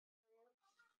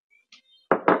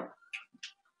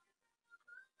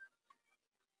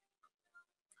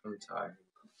I'm tired.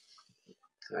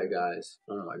 Hi guys.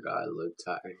 Oh my god, I look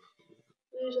tired.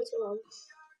 You text my mom.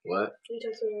 What? You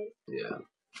text my mom. Yeah.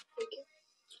 Thank you.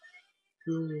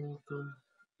 You're welcome.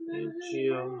 And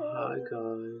Geo, hi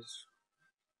guys.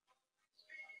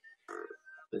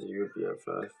 Is it your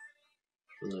BFF?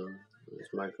 No,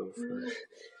 it's my girlfriend.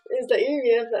 Is that your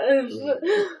BFF?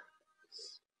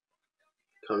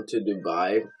 Come to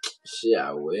Dubai? Shit,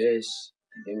 I wish.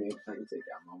 Give me a plane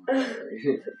ticket. I'm on my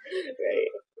way.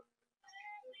 Right.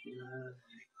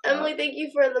 Emily, thank you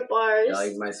for the bars. You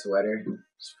like my sweater?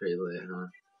 It's pretty lit, huh?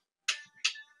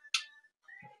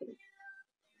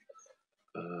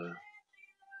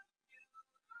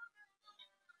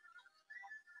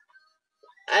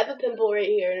 I have a pimple right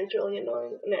here, and it's really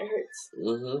annoying, and it hurts. I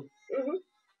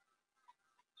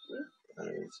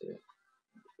don't see it.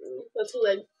 That's because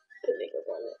I put makeup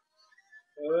on it.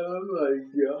 Oh my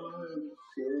god, I'm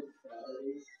so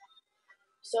tired.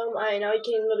 So am I. Now we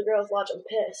can't even go to Girls Lodge. I'm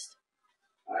pissed.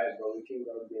 Alright, but we can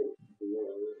go get the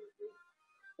nail.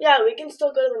 Yeah, we can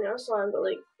still go to the nail salon, but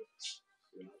like.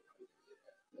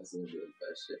 That's gonna be the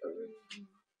best shit ever.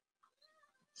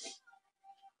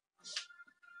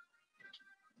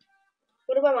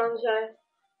 What did my mom say?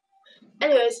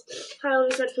 Anyways, hi, all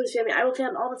the Police family. I will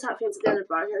fan all the top fans at the end of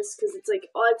the podcast because it's like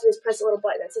all I have to do is press a little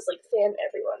button that says like fan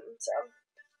everyone. So,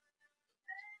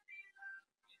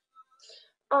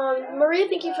 Maria,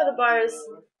 thank you for the bars.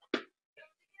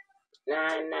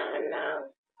 Nah.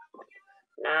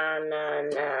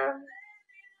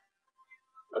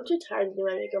 I'm too tired to do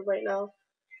my makeup right now.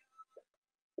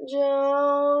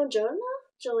 Juliana?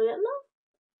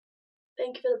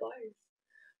 Thank you for the bars.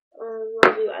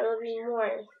 Love you. I love you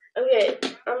more. Okay,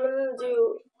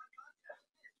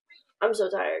 I'm so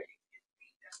tired.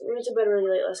 I went to bed really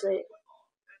late last night.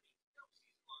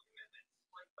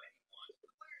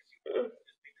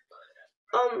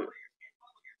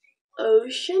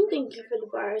 Ocean, thank you for the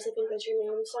bars. I think that's your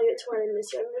name. So I get to where I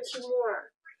miss you. I miss you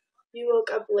more. You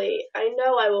woke up late. I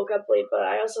know I woke up late, but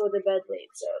I also went to bed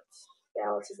late, so it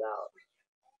balances out.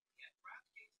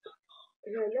 I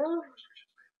know.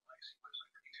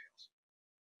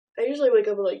 I usually wake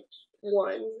up at like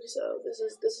 1, so this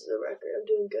is a record. I'm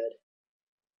doing good.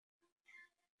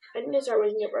 I need to start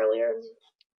waking up earlier.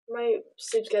 My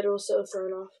sleep schedule is so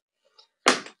thrown off.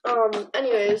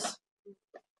 Anyways,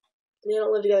 they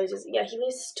don't live together. Yeah, he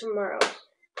leaves tomorrow.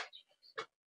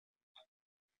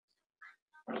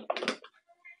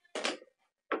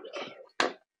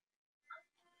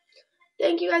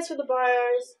 Thank you guys for the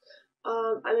bars.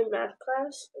 I'm in math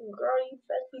class. Girl, you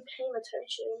better be paying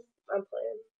attention. I'm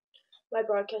playing. My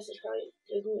broadcast is probably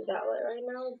isn't that late right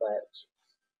now, but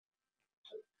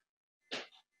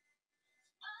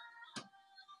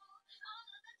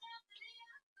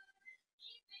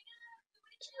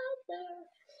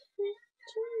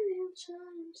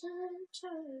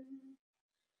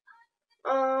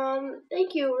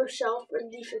thank you, Rochelle, for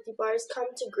the 50 bars.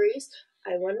 Come to Greece.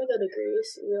 I want to go to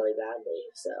Greece really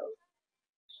badly, so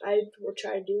I will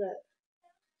try to do that.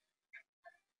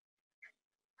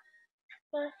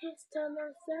 My hands to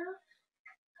myself.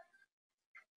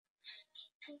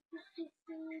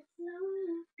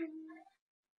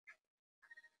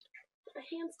 My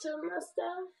hands to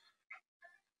myself.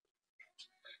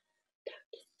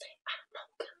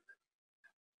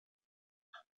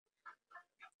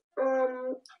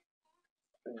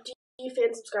 Do you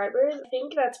fan subscribers? I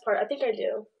think that's part. I think I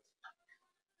do.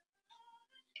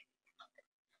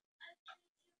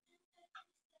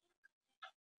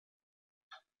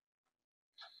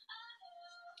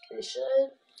 I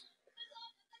should.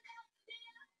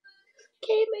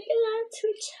 Keep making love to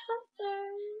each other.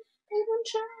 I'm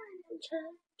trying.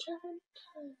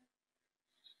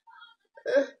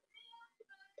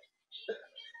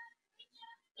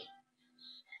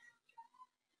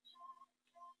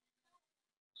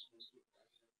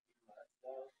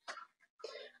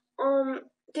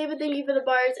 David, thank you for the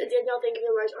bars. And Danielle, thank you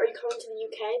for the bars. Are you coming to the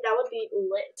UK? That would be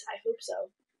lit. I hope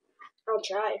so. I'll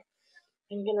try.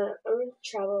 I'm gonna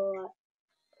travel a lot.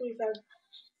 It'll be fun.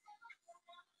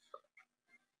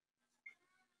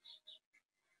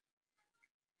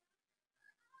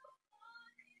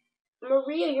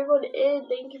 Maria, you're going in.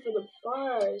 Thank you for the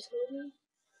bars, homie.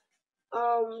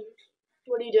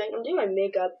 What are you doing? I'm doing my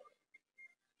makeup.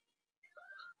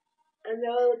 I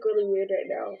know I look really weird right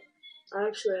now.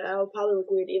 Actually, I'll probably look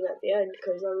weird even at the end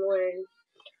because I'm wearing.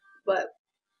 But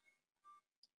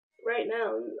right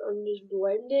now, I'm just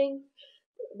blending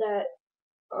that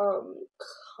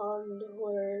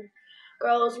contour.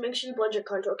 Girls, make sure you blend your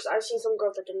contour because I've seen some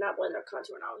girls that did not blend their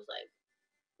contour, and I was like,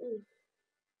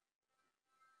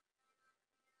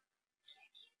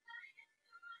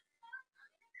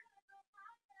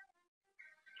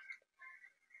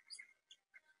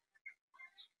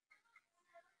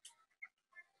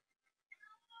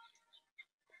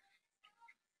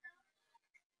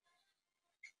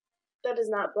 that does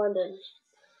not blend in.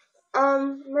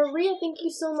 Maria, thank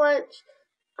you so much.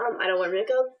 I don't wear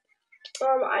makeup.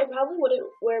 I probably wouldn't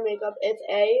wear makeup if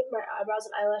A, my eyebrows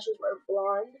and eyelashes were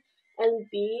blonde, and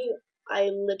B, I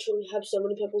literally have so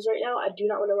many pimples right now. I do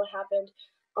not know what happened.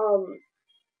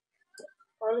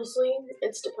 Honestly,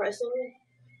 it's depressing,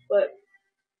 but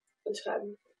it's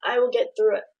fine. I will get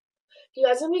through it. You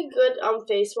guys have any good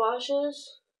face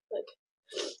washes like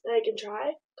that I can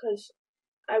try? Cause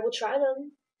I will try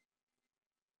them.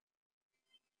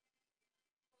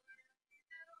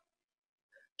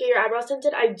 Get your eyebrows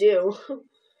tinted? I do.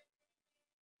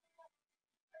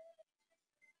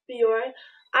 Biore.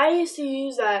 I used to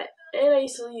use that, and I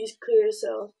used to use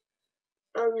Clearasil.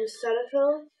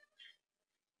 Cetaphil,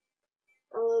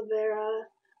 aloe vera.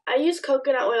 I use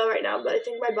coconut oil right now, but I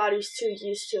think my body's too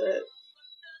used to it.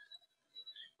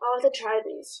 I'll have to try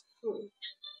these.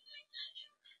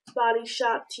 Body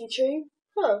Shop Tea Tree.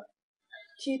 Huh.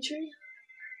 Tea Tree.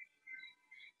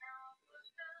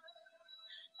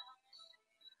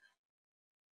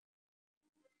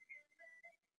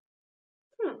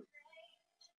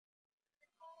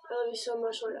 I love you so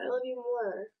much, Lord. I love you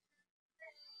more.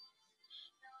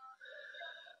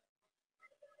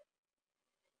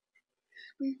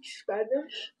 Speak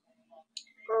Spanish.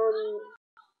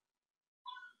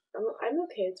 I'm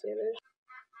okay in Spanish.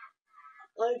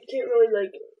 I can't really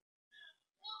like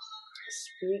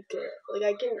speak it. Like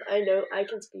I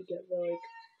can speak it, but like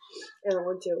I don't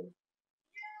want to.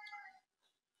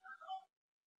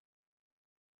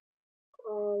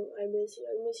 I miss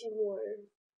you more.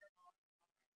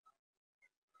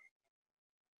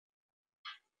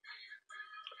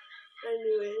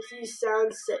 Anyways, you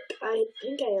sound sick. I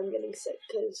think I am getting sick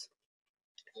because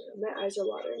my eyes are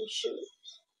watering. Shoot.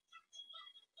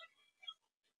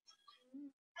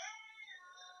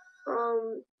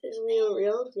 Is Leo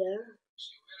real? Yeah.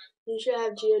 You should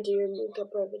have Geo do your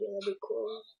makeup art video. That'd be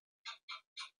cool.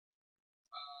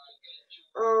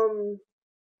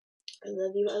 I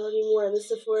love you more.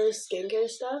 This is for skincare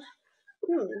stuff.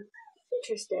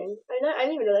 Interesting. I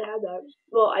didn't even know they had that.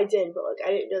 Well, I did, but like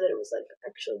I didn't know that it was like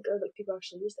actually good. Like people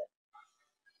actually used it.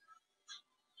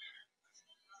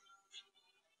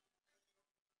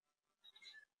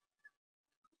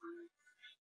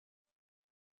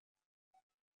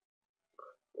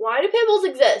 Why do pimples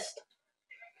exist?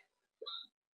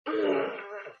 I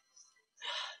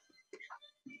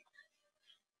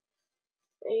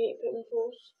hate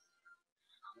pimples.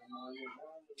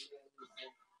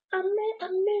 I made a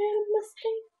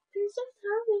mistake. There's a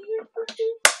time here for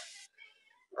you.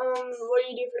 What do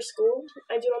you do for school?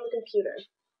 I do it on the computer.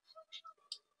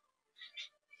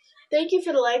 Thank you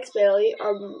for the likes, Bailey. Do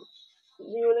you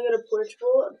want to go to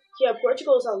Portugal? Yeah,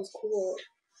 Portugal sounds cool.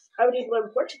 I would need to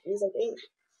learn Portuguese, I think.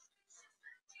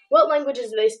 What languages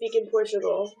do they speak in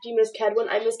Portugal? Do you miss Kedwin?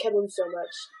 I miss Kedwin so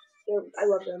much. I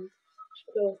love them.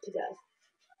 Go to death.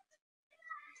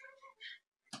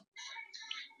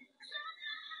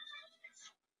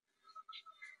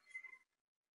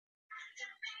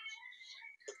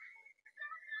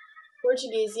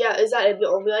 Portuguese, yeah. Is that the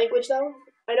only language, though?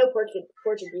 I know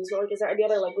Portuguese, but like, is there any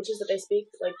other languages that they speak?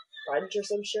 Like French or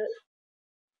some shit?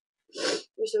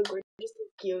 You're so gorgeous.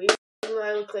 Thank you. Even though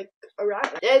I look like a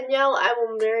rat. Danielle, I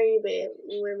will marry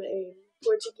you. We're married.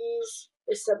 Portuguese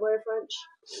is similar to French.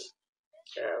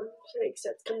 So it makes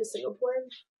sense. Come to Singapore.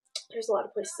 There's a lot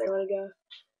of places I want to go.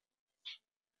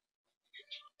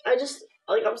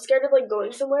 I'm scared of like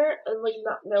going somewhere and like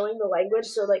not knowing the language,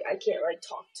 so like I can't like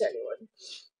talk to anyone.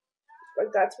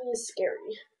 Like that's really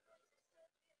scary.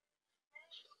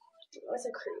 That's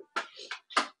a creep.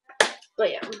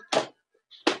 But yeah.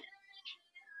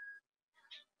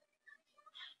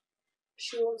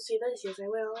 She won't see this. Yes, I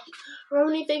will.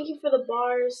 Roni, thank you for the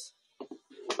bars. I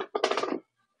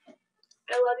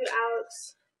love you,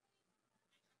 Alex.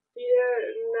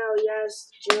 No,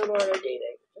 yes, Jill and Lauren are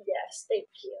dating. Yes, thank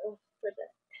you for the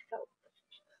help.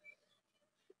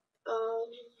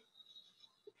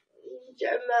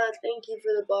 Gemma, thank you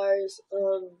for the bars.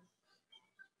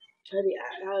 How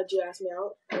did you ask me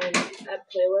out? At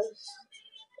playlist.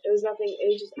 It was nothing. It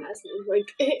was just asking me like,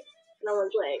 and I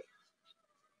was like,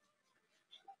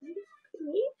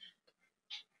 me?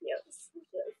 Yes, I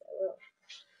will.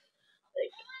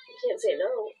 Like, you can't say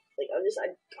no. Like, obviously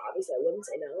I wouldn't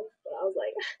say no, but I was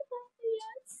like,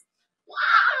 yes.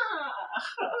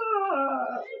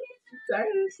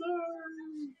 Dinosaur.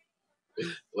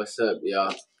 What's up,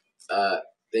 y'all?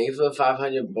 Thanks for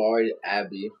 500 bars,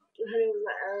 Abby. Her name is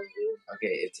not Abby.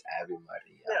 Okay, it's Abby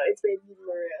Maria. No, it's baby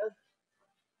Maria.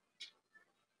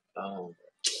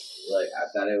 Look, I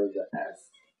thought it was an S.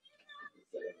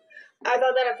 I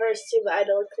thought that at first too, but I had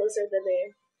to look closer at the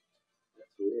name.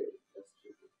 weird. That's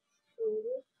creepy.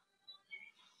 Mm-hmm.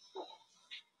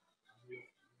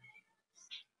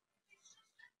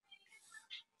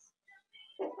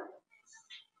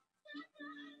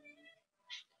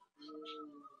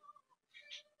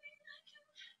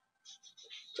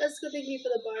 Jessica, thank you for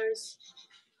the bars.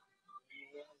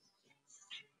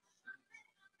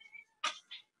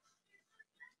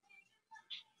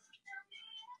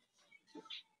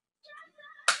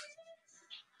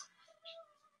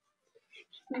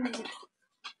 I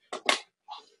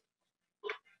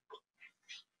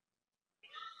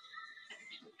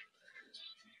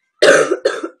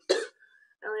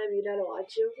only have YouNow to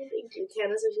watch you. Thank you.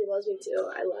 Tana says she loves me too.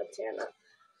 I love Tana.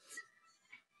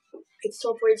 It's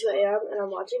 12:42 a.m. and I'm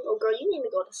watching. Oh, girl, you need to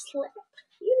go to sleep.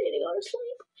 You need to go to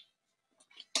sleep.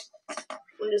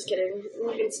 I'm just kidding.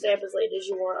 You can stay up as late as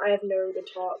you want. I have no room to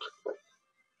talk.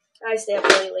 I stay up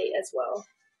really late as well.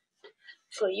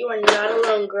 So you are not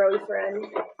alone, girly friend.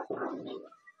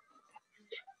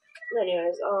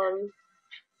 Anyways,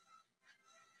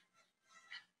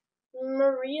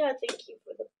 Maria, thank you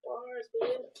for the bars,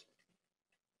 babe.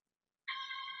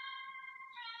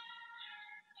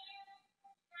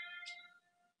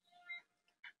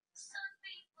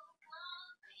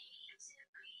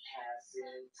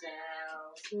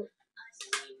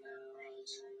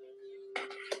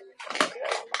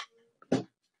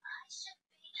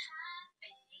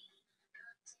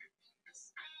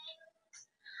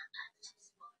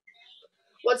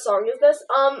 What song is this?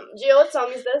 Gio, what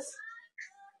song is this?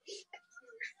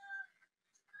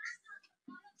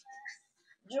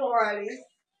 Jordy.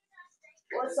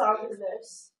 What song is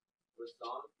this? What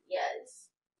song? Yes.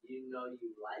 You know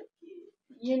you like it.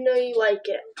 You know you like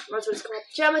it. That's what it's called.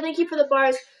 Gemma, thank you for the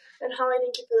bars. And Holly,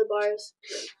 thank you for the bars.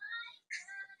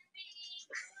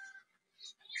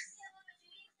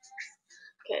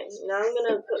 Okay, now I'm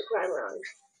gonna put primer on.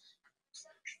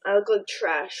 I look like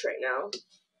trash right now.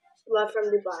 Love from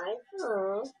Dubai.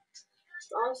 Aww.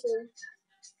 It's awesome.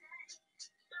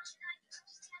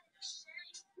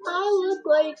 I look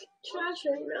like trash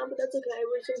right now, but that's okay.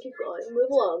 We're just gonna keep going. Move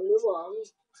along, move along.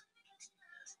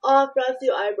 Oh, I forgot to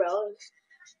do eyebrows.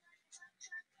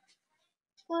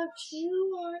 What you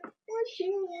want,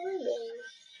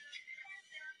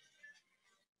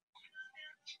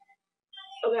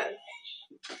 Okay.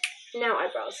 Now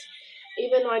eyebrows.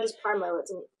 Even though I just prime my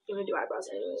lips, I'm gonna do eyebrows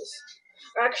anyways.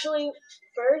 Or actually,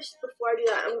 first, before I do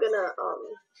that, I'm gonna,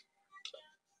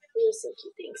 really so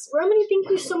cute. Thanks. Romany, thank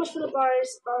you so much for the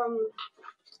bars.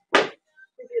 You're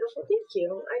beautiful. Thank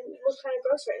you. I look kind of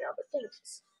gross right now, but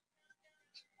thanks.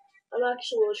 I'm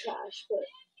actually a little trash, but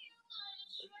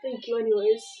thank you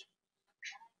anyways.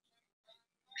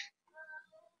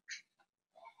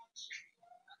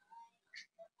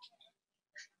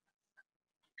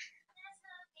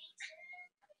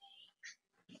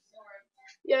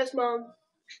 Yes, Mom.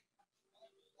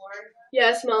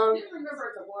 Yes, Mom. You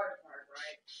remember the water park,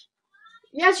 right?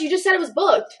 Yes, you just said it was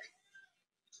booked.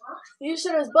 Huh? You just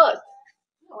said it was booked.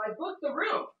 No, I booked the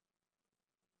room.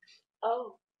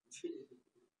 Oh.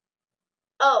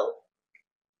 Oh.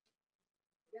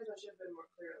 Yes, I should have been more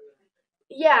clear on that.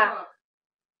 Yeah.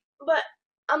 But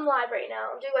I'm live right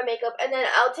now. I'm doing my makeup, and then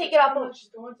I'll take it off. She's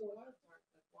going to the water park.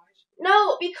 Why is she...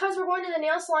 No, because we're going to the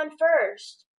nail salon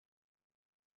first.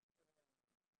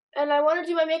 And I want to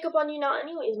do my makeup on YouNow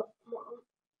anyways, Mom.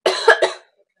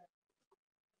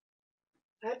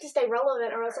 I have to stay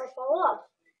relevant or else I'll fall off.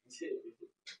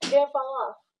 I can't fall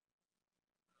off.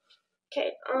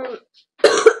 Okay,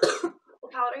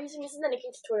 what palette are you using? This is the Nikki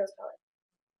Tutorials palette.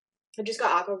 I just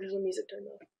got awkward because the music turned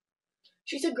off.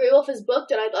 She said Grey Wolf is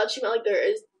booked, and I thought she meant like there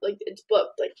is, like it's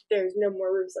booked, like there's no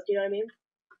more rooms left, you know what I mean?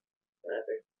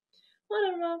 Whatever.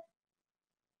 Whatever, Mom.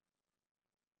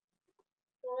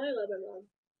 Oh, I love her, Mom.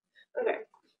 Okay.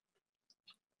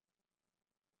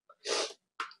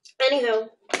 Anywho.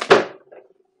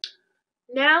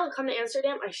 Now, come to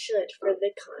Amsterdam, I should, for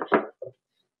VidCon.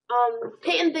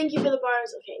 Peyton, thank you for the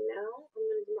bars. Okay, now I'm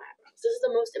gonna do my eyebrows. This is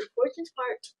the most important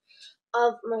part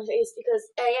of my face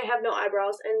because A, I have no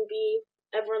eyebrows, and B,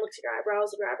 everyone looks at your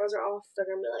eyebrows. If your eyebrows are off, they're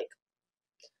gonna be like,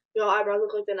 your eyebrows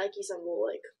look like the Nike symbol.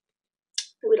 Like,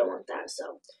 we don't want that.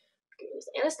 So,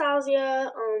 use Anastasia,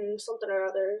 something or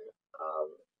other,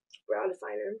 brow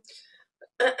definer.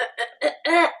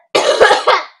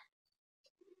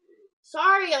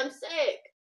 Sorry, I'm sick.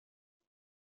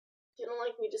 If you don't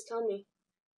like me, just tell me.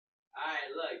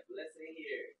 Alright, look, listen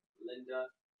here, Linda.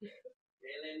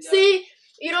 Hey, Linda. See?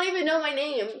 You don't even know my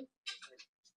name.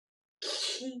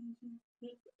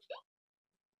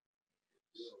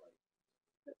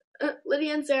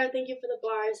 Lydia and Sarah, thank you for the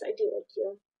bars. I do like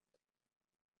you.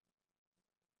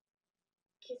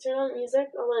 you turn on music?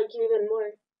 I'll like you even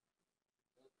more.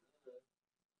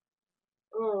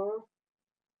 Aww.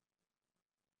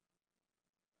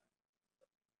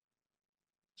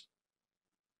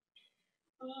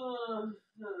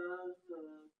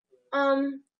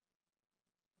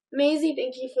 Maisie,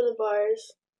 thank you for the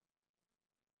bars.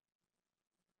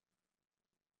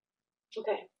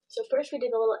 Okay, so first we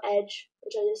did the little edge,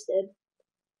 which I just did.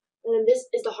 And then this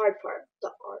is the hard part, the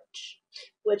arch,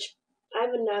 which I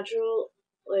have a natural,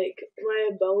 like, my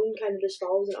bone kind of just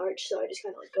follows an arch, so I just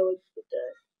kind of like go with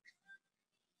the.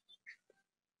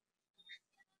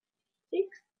 See?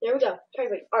 There we go.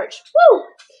 Perfect. Arch. Woo!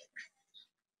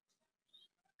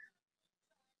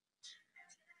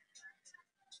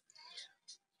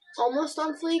 Almost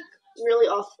on fleek, really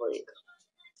off fleek.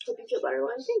 Hope you feel better,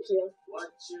 Lauren. Thank you.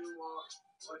 What you want?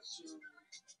 What you?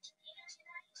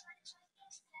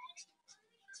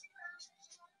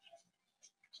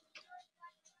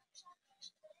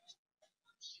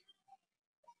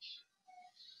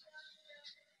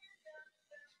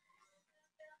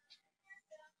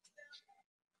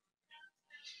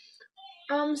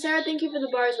 Sarah, thank you for the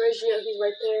bars. Where's Geo? He's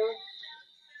right there.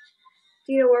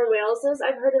 Do you know where Wales is?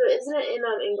 I've heard of it. Isn't it in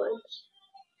England?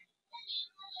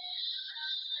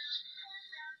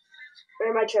 Or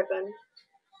am I tripping?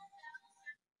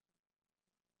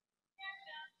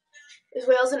 Is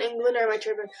Wales in England or am I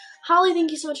tripping? Holly,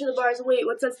 thank you so much for the bars. Wait,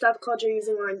 what's that stuff called you're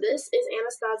using, Lauren? This is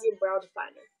Anastasia Brow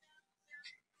Definer.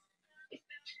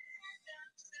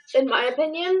 In my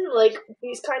opinion, like,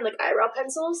 these kind of, like, eyebrow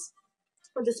pencils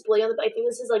on display on the, I think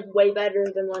this is, like, way better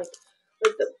than, like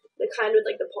the kind with,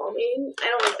 like, the palming. I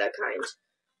don't like that kind.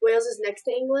 Wales is next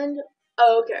to England?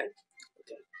 Oh, okay.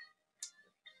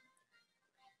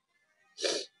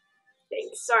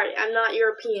 Thanks. Sorry, I'm not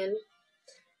European.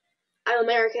 I'm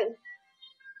American.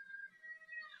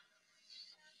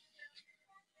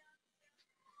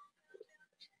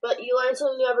 But you learn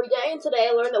something new every day, and today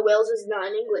I learned that Wales is not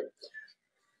in England.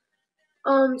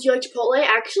 Do you like Chipotle?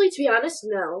 Actually, to be honest,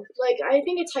 no. Like, I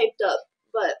think it's hyped up,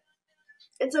 but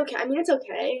it's okay. I mean, it's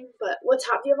okay, but what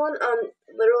top do you have on?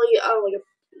 Literally, like,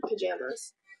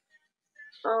 pajamas.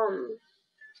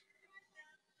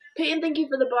 Peyton, thank you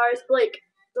for the bars. Blake,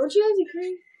 don't you guys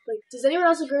agree? Like, does anyone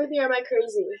else agree with me, or am I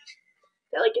crazy?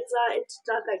 That, like, it's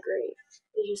not that great.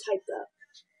 It's just hyped up.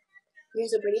 You're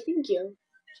so pretty, thank you.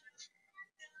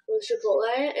 With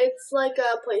Chipotle, it's like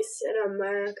a place in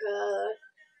America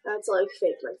that's like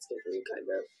fake Mexican food, kind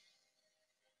of.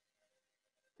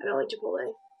 I don't like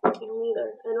Chipotle. I don't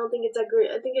either. I don't think it's that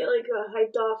great. I think it like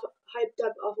hyped up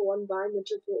off of one vine. The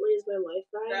Chipotle is my life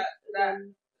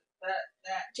vine.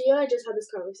 Gia, I just had this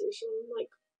conversation. Like,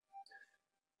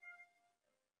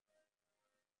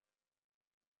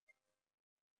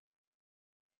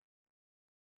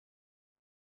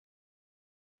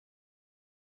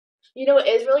 you know what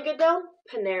is really good though?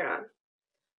 Panera.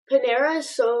 Panera is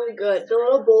so good. The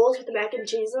little bowls with the mac and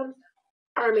cheese in them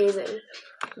are amazing.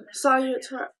 Saw you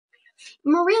at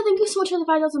Maria, thank you so much for the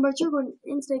 5,000 birds. You're going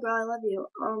instant, girl. I love you.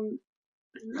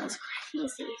 That's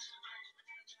crazy.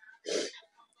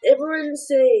 Everyone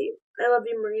say, I love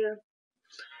you, Maria.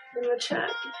 In the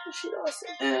chat. She's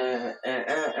awesome.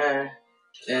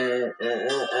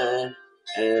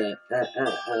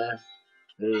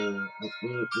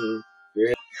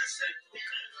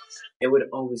 It would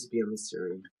always be a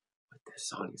mystery what this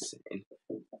song is saying.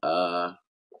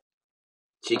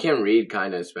 She can read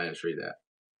kind of Spanish. Read that.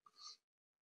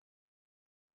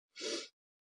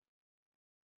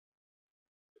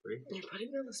 You're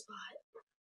putting me on the spot.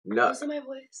 No. Listen to my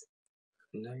voice.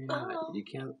 No, you're not. Oh. You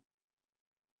can't.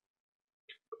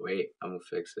 Wait, I'm gonna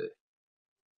fix it.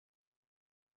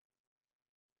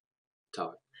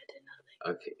 Talk. I did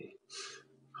nothing. Okay.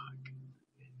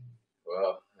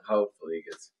 Well, hopefully it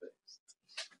gets fixed.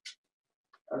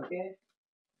 Okay.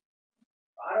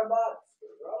 Autobots,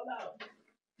 roll out.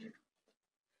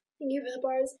 Thank you for the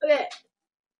bars. Okay.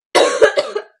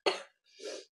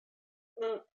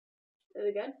 Is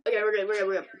it good? Okay, we're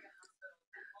good.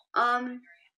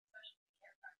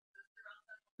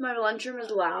 My lunchroom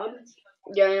is loud.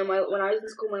 Yeah, I know. When I was in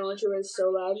school, my lunchroom was so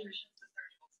loud.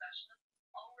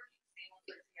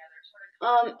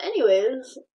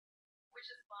 Anyways.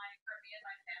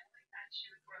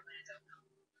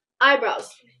 Eyebrows.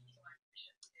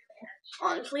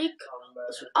 On fleek.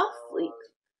 Off fleek.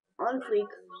 On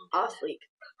fleek. Off fleek.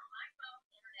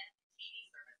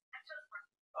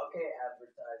 Okay,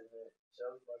 advertisement.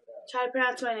 Try to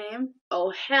pronounce my name?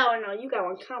 Oh, hell no. You got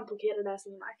one complicated ass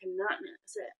name. I cannot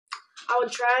pronounce it. I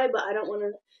would try, but I don't want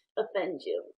to offend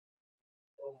you.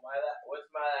 Oh, what's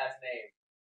my last name?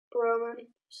 Roman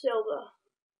Silva.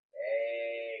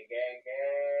 Hey, gang.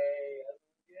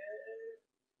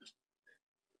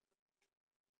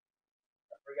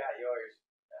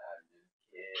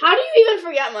 How do you even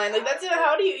forget mine? Like, that's it.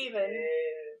 How do you even?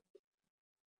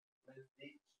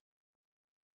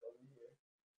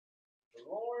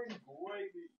 Loren,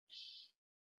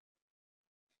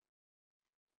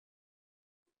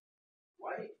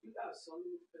 why you got so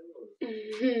many pillows?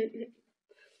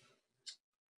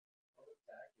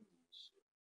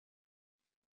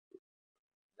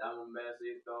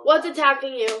 What's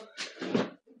attacking you?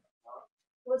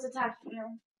 What's attacking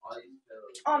you?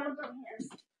 Oh, I'm gonna put them here.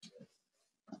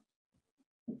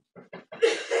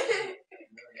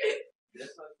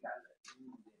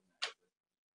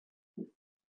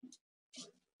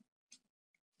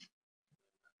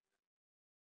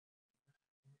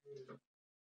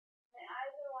 My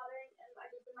eyes are watering and I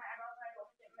can put my eyebrows and I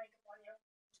don't get makeup on you.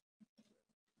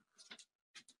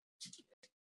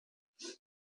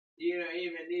 You don't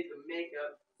even need the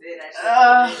makeup. Say that shit.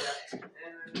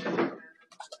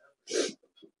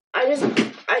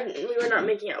 We were not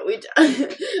making out.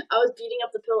 I was beating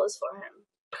up the pillows for him.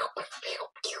 Because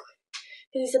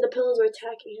he said the pillows were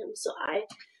attacking him, so I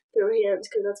threw hands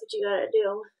because that's what you gotta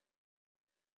do.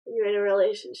 When you're in a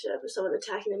relationship with someone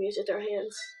attacking them, you should throw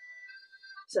hands.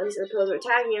 So he said the pillows were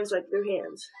attacking him, so I threw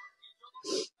hands.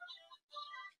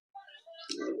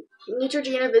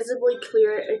 Neutrogena visibly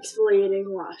clear exfoliating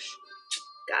wash.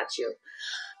 Got you.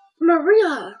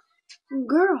 Maria!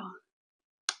 Girl.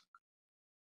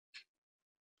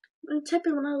 I'm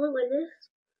tipping when I look like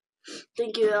this.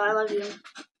 Thank you, I love you.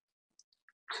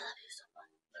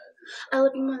 I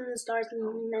love you more than the stars and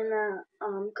the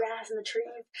grass and the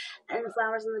trees and the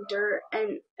flowers and the dirt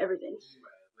and everything.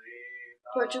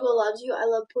 Portugal loves you. I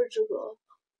love Portugal.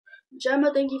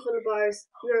 Gemma, thank you for the bars.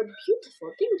 You're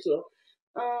beautiful. Thank you.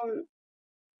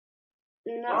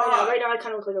 Not right now I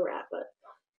kind of look like a rat, but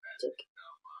it's okay.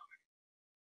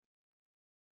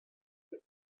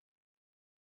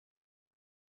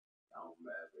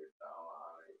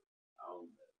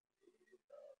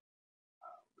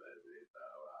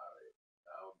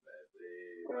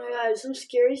 Oh my god, some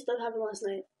scary stuff happened last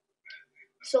night.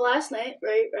 So last night,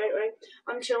 right,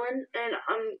 I'm chilling, and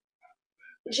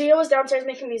Geo was downstairs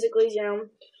making musicals,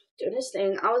 doing his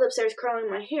thing. I was upstairs curling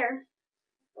my hair.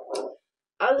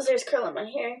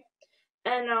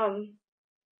 And I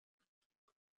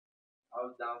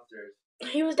was downstairs.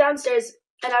 He was downstairs,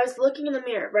 and I was looking in the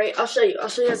mirror, right? I'll show you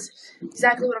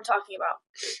exactly what I'm talking about.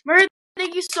 Murray,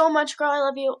 thank you so much, girl. I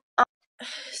love you.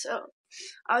 So,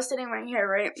 I was sitting right here,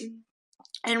 right?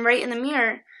 And right in the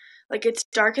mirror, like, it's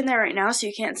dark in there right now, so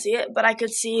you can't see it, but I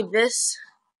could see this.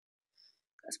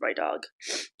 That's my dog.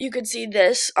 You could see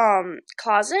this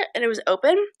closet, and it was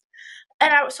open.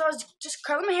 And I was just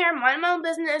curling my hair, minding my own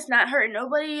business, not hurting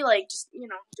nobody, like, just, doing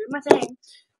my thing.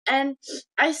 And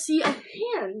I see a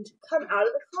hand come out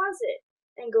of the closet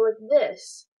and go like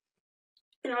this.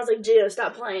 And I was like, Gio,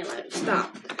 stop playing, like,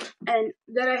 stop. And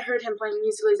then I heard him playing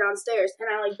musically downstairs, and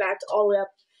I, like, backed all the way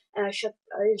up, and I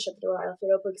didn't shut the door, I left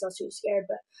it open because I was too scared,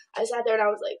 but I sat there and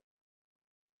I was like,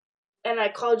 and I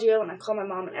called Gio, and I called my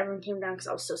mom, and everyone came down because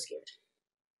I was so scared.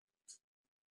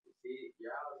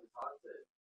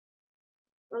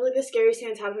 That was like the scariest thing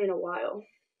that's happened in a while.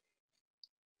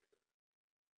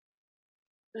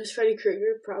 It was Freddy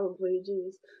Krueger, probably,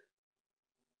 jeez.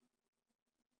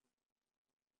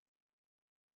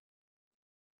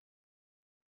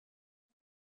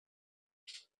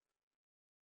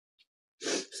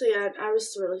 So yeah, I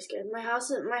was really scared. My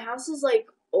house is like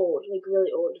old, like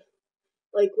really old.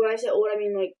 Like when I say old, I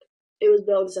mean like it was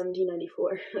built in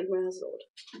 1794. Like my house is old.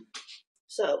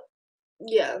 So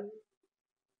yeah.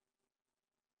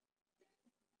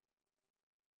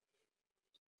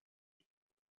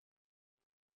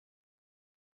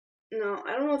 No,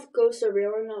 I don't know if ghosts are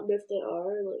real or not, but if they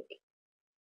are, like,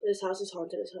 this house is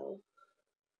haunted as hell.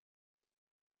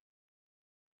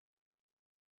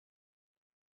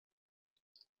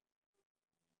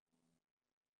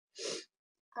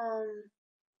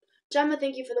 Gemma,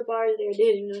 thank you for the bars. They're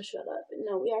dating. No, shut up.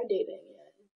 No, we are dating.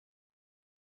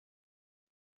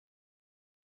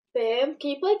 Yeah. Babe, can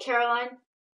you play Caroline?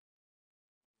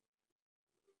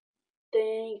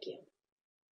 Thank you.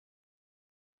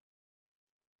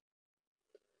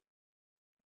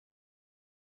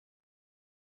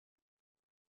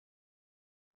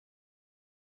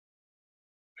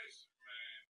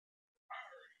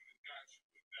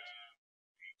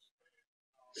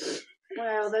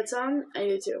 Wow, that song? I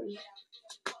do too.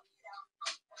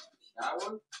 That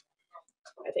one?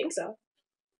 I think so.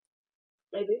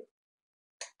 Maybe.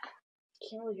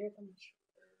 Can't really hear it that much.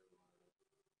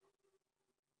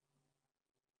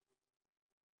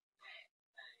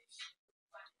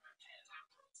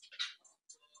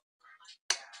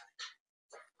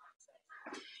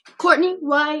 Courtney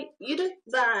White, you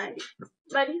divine,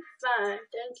 mighty fine.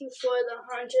 Thank you for the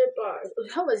 100 bars.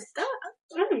 How was that?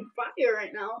 I'm on fire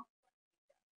right now.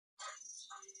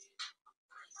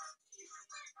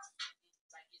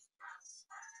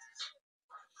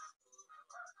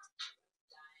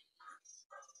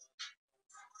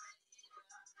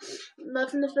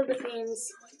 Love from the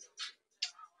Philippines.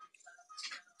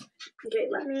 Okay,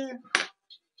 let me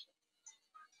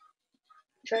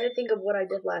try to think of what I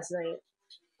did last night.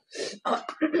 Oh,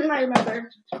 I remember.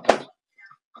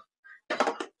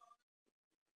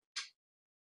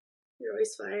 You're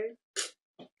always fired.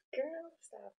 Girl,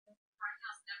 stop.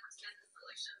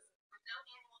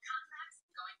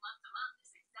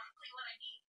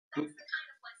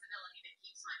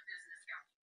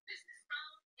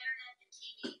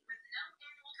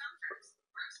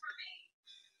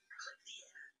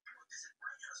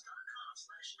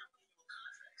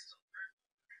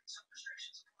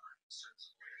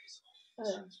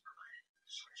 Oh.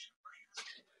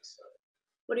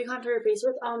 What do you contour your face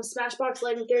with? Smashbox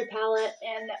Lighting Theory palette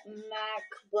and MAC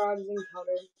bronzing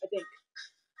powder, I think.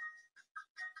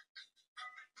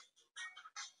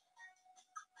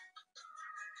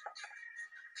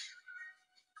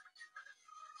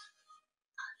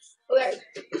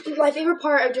 Okay, my favorite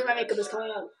part of doing my makeup is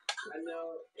coming up.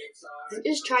 I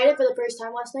just tried it for the first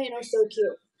time last night and it was so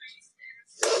cute.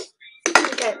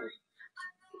 Okay,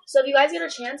 so if you guys get a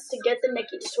chance to get the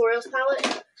Nikki Tutorials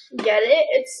palette, get it.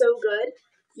 It's so good.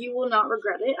 You will not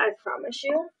regret it, I promise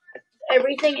you.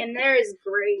 Everything in there is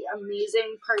great,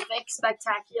 amazing, perfect,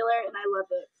 spectacular, and I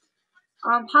love it.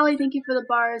 Holly, thank you for the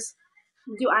bars.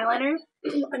 Do eyeliner.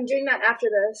 I'm doing that after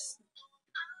this.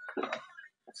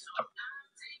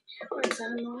 Okay,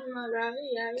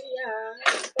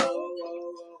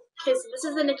 so this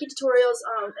is the Nikki Tutorials.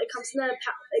 It comes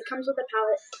with a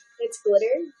palette. It's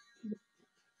glitter,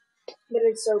 but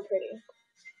it's so pretty.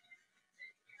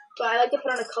 But I like to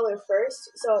put on a color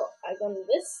first, so I go into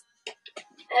this.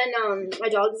 And my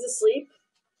dog is asleep.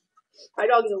 My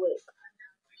dog is awake.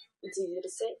 It's easy to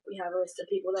say. We have a list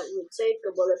of people that we would take.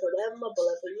 A bullet for them, a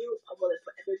bullet for you, a bullet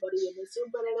for everybody in this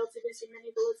room. But I don't see too many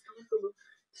bullets coming through.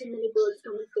 Too many bullets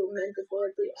coming through.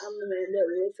 Metaphorically, I'm the man that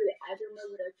lives for the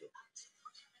aftermath without you.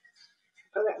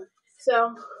 Okay,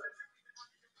 so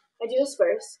I do this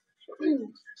first.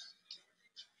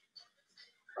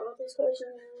 All of these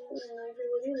questions, who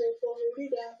would you live for? Who would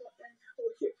you die for? And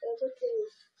would you ever kill?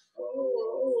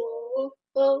 Oh,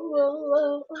 so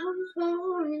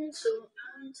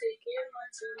I'm taking my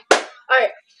time.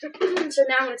 Alright, so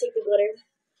now I'm going to take the glitter.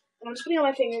 And I'm just putting it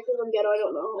on my finger because I'm ghetto. I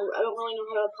don't really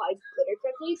know how to apply glitter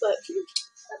correctly, but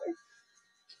whatever.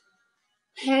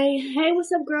 Hey,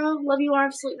 what's up, girl? Love you,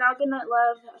 arm. Sleep now. Good night,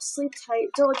 love. Sleep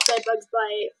tight. Don't let bed bugs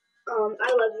bite.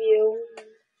 I love you.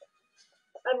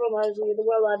 Everyone loves you. The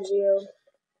world loves you.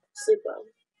 Sleep well.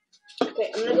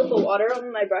 Okay, I'm gonna go put water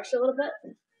on my brush a little bit.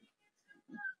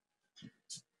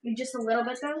 Just a little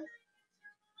bit though.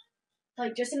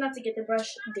 Like just enough to get the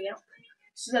brush damp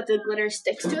so that the glitter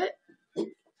sticks to it.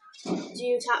 Do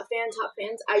you top fans?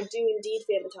 I do indeed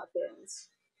fan the top fans.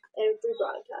 Every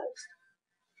broadcast.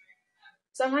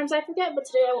 Sometimes I forget, but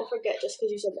today I won't forget just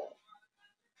because you said that.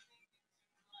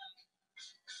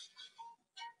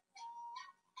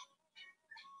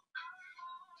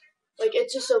 Like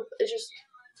it's just I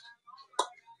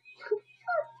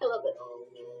love it.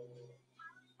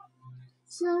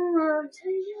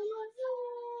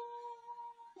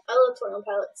 I love tutorial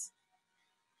palettes.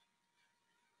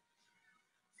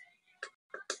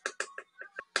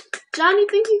 Johnny,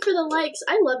 thank you for the likes.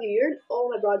 I love you. You're in all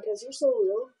my broadcasts. You're so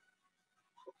real.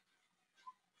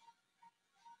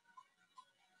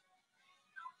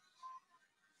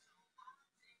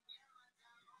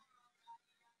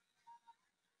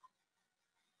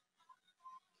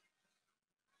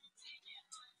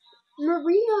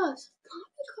 Maria,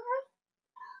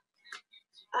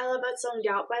 I love that song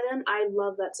Doubt by them. I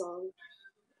love that song.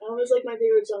 That was like my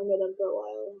favorite song by them for a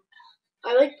while.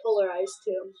 I like Polarized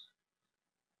too.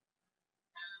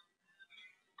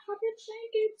 I've been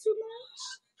thinking too much.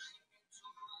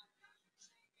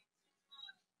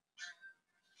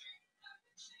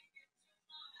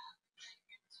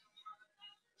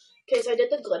 Okay, so I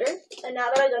did the glitter, and now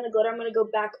that I've done the glitter, I'm gonna go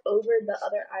back over the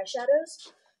other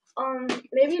eyeshadows.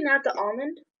 Maybe not the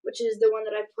almond, which is the one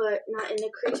that I put not in the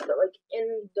crease, but like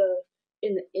in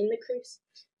the crease.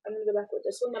 I'm gonna go back with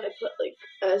this one that I put like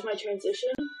as my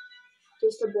transition,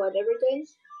 just to blend everything.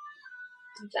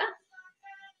 Like that.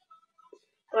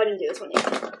 Oh, I didn't do this one yet.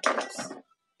 Oops.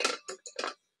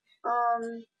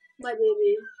 My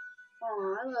baby.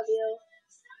 Aw, I love you.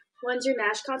 When's your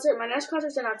Nash concert? My Nash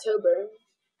concert's in October.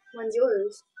 When's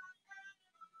yours?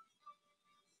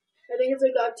 I think it's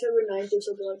like October 9th or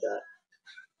something like that.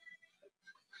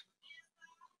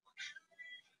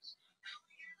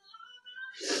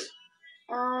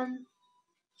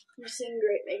 You're seeing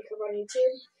great makeup on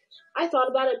YouTube. I thought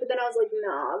about it, but then I was like,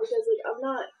 nah, because like I'm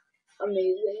not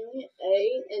amazing,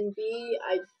 A, and B,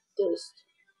 I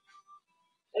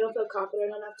don't feel confident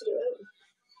enough to do it.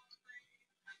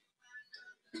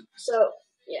 So,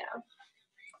 yeah.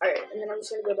 Alright, and then I'm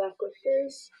just gonna go back with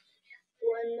this.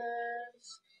 Blend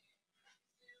this.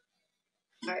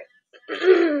 Alright.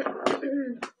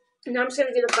 Now I'm just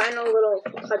gonna do the final little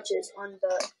touches on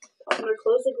the. I'm gonna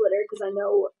close the glitter because I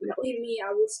know, believe me,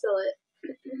 I will spill it.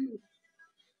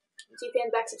 2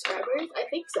 back subscribers? I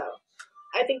think so.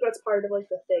 I think that's part of like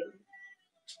the thing.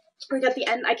 Like at the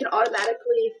end, I can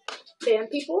automatically ban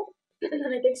people, and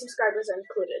I think subscribers are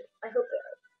included. I hope they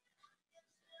are.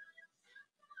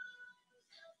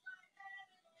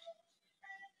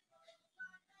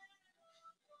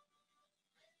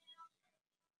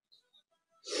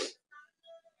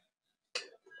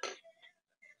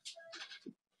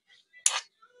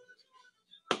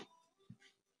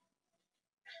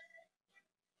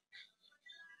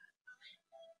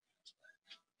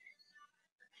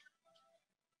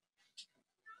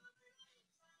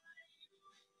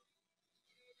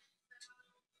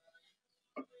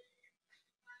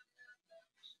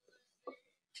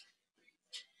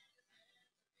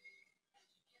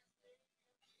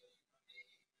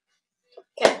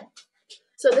 Okay,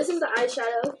 so this is the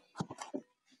eyeshadow.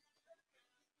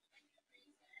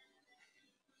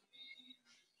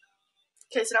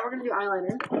 Okay, so now we're gonna do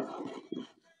eyeliner.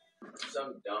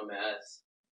 Some dumbass.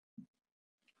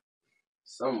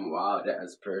 Some wild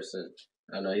ass person.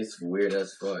 I know, he's weird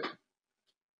as fuck.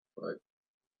 But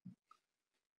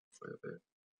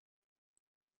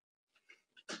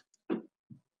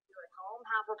home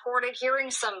have reported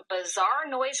hearing some bizarre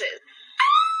noises.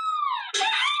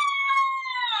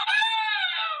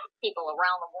 People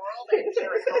around the world and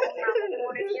here at home have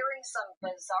reported hearing some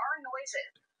bizarre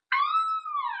noises.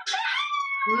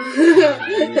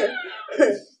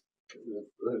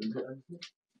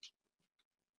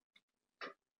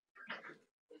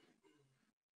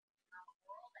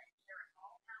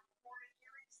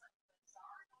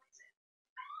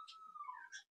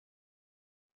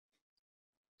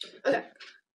 Okay.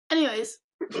 Anyways,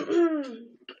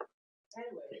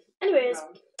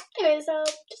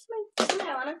 just my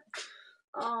eyeliner.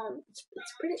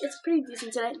 It's pretty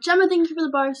decent today. Gemma, thank you for the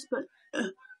bars, but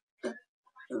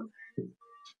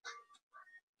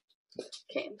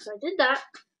okay, so I did that,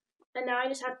 and now I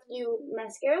just have to do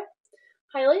mascara,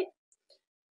 highlight,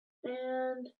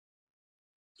 and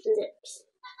lips.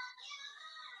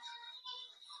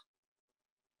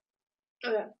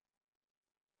 Okay.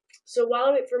 So while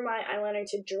I wait for my eyeliner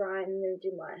to dry, I'm gonna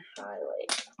do my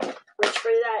highlight. Which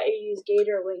for that I use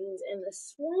Gator Wings in the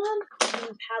Swamp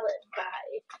Queen palette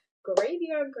by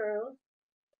Graveyard Girl.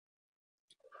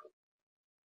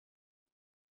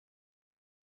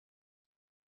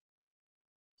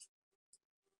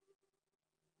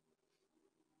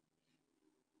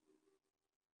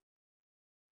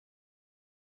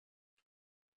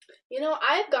 You know,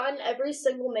 I've gotten every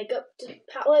single makeup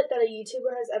palette that a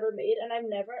YouTuber has ever made, and I've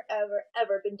never, ever,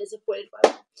 ever been disappointed by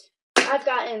them. I've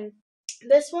gotten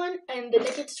this one, and the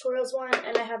Naked Tutorials one,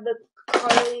 and I have the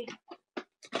Carly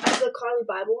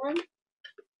Bible one,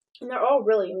 and they're all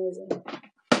really amazing.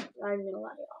 I'm not even gonna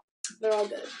lie to y'all. They're all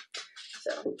good.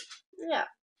 So, yeah.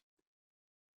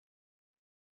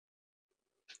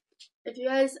 If you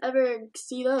guys ever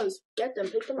see those, get them,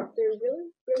 pick them up. They're really,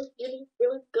 really, really,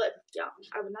 really good. Yeah,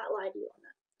 I would not lie to you on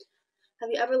that. Have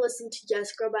you ever listened to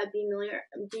Yes Girl by B. Miller?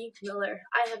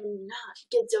 I have not.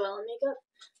 Get Zoella makeup.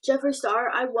 Jeffree Star.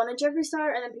 I wanted Jeffree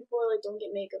Star, and then people were like, "Don't get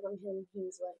makeup on him.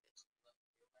 He's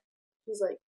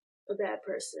like a bad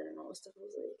person," and all this stuff. I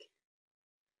was like,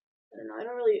 I don't know.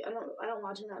 I don't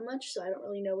watch him that much, so I don't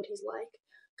really know what he's like.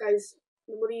 Guys,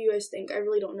 what do you guys think? I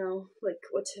really don't know, like,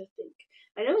 what to think.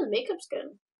 I know his makeup's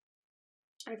good.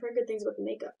 I've heard good things about the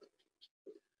makeup.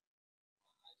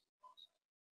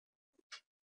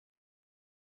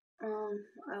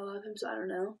 I love him, so I don't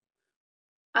know.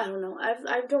 I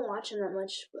don't watch him that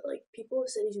much, but like people have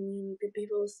said he's mean, good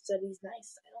people have said he's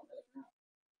nice. I don't really know.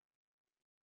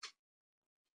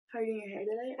 How are you doing your hair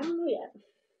today? I don't know yet.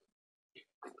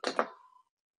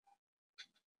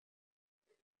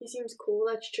 He seems cool.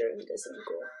 That's true. He does seem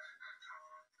cool.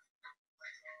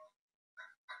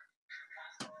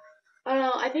 I don't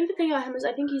know. I think the thing about him is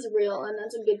I think he's real, and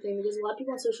that's a good thing because a lot of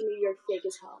people on social media are fake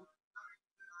as hell.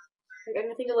 Like, I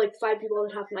can think of like 5 people on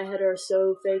the top of my head are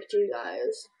so fake to you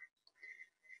guys.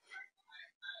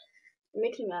 It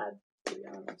makes me mad, to be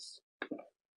honest.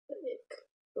 But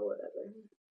But whatever.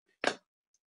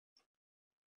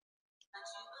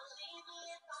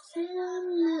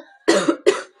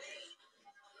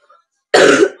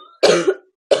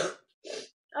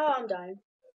 Oh, I'm dying.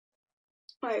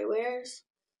 Alright, where's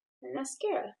my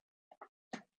mascara?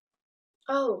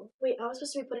 Oh, wait, I was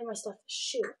supposed to be putting my stuff.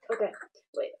 Shoot. Okay,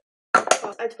 wait.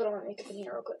 Oh, I have to put all my makeup in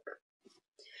here real quick.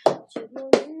 I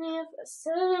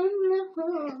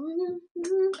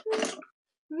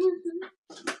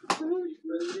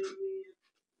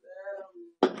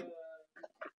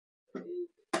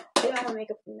got my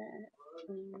makeup in there.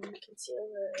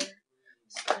 Concealer,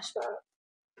 splash box.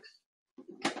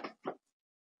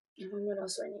 What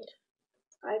else do I need?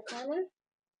 Eye primer.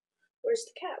 Where's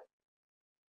the cap?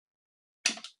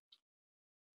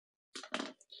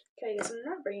 Okay, I guess I'm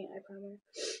not bringing eye primer.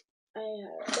 I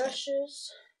have brushes.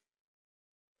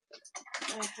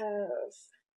 I have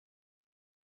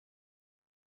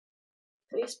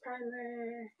face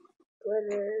primer,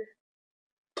 glitter,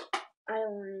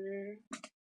 eyeliner.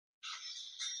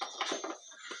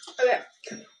 Okay.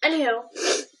 Anyhow,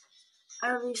 I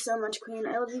love you so much, Queen.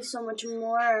 I love you so much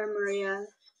more, Maria.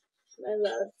 I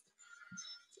love.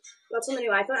 What's on the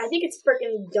new iPhone? I think it's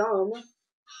freaking dumb.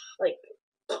 Like,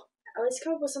 at least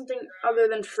come up with something other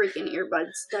than freaking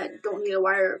earbuds that don't need a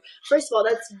wire. First of all,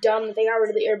 that's dumb that they got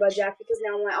rid of the earbud jack because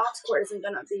now my aux cord isn't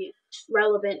going to be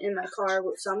relevant in my car.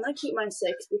 So I'm going to keep my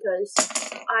 6 because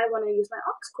I want to use my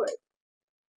aux cord.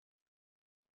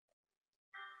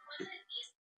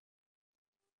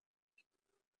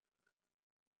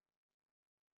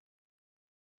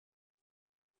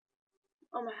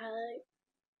 Oh, my highlight.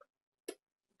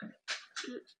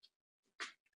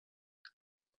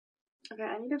 Okay,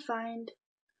 I need to find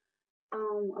a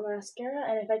mascara,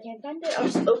 and if I can't find it, I'll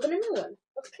just open a new one.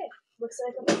 Okay, looks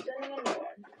like I'm opening a new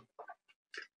one.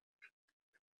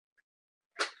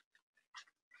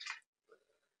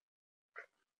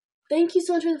 Thank you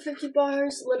so much for the 50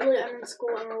 bars. Literally, I'm in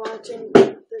school and we're watching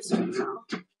this right now.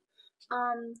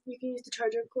 You can use the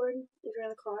charger cord if you're in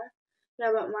the car.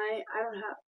 Yeah, but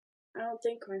I don't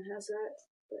think mine has that,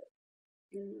 but,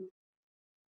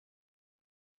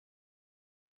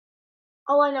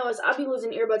 All I know is I'll be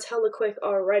losing earbuds hella quick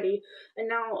already, and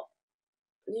now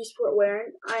you support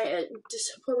wearing. I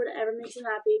just support whatever makes them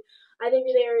happy. I think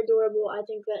they are adorable. I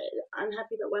think that I'm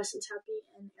happy that Weston's happy,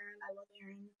 and Aaron, I love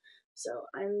Aaron. So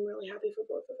I'm really happy for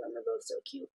both of them. They're both so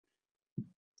cute.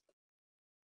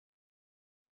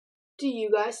 Do you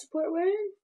guys support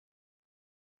wearing?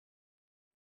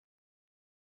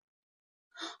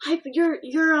 Hype,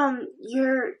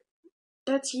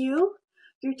 that's you?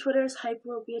 Your Twitter is Hype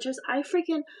World Beatrice.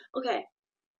 Okay.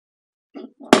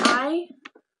 Scrolling.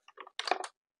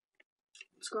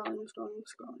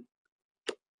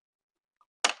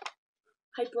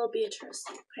 Hype World Beatrice.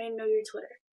 I know your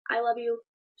Twitter. I love you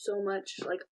so much,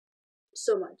 like,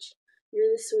 so much.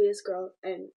 You're the sweetest girl,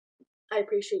 and I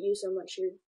appreciate you so much.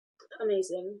 You're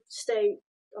amazing. Stay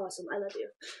awesome. I love you.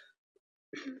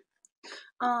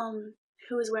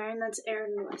 Who is wearing? That's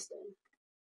Aaron and Weston.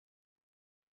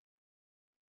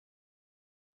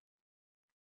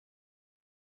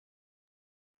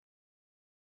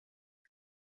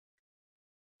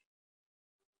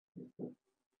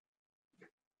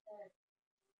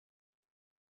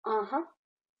 Uh-huh.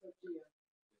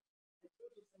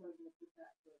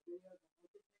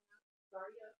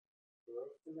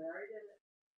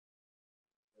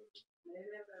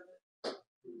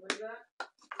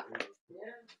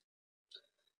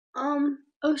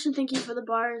 Ocean, thank you for the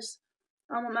bars.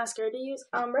 What mascara to use?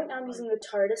 Right now I'm using the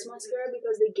TARDIS mascara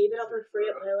because they gave it out for free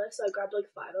at Playlist, so I grabbed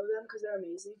like 5 of them because they're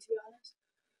amazing, to be honest.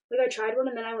 Like, I tried one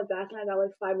and then I went back and I got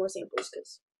like 5 more samples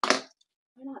because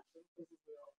why not?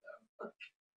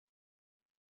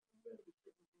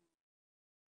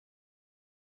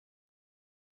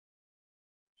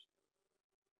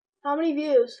 How many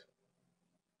views?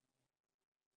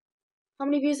 How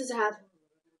many views does it have?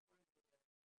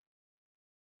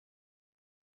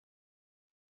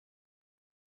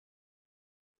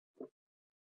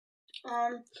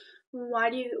 Why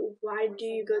do you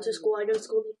go to school? I go to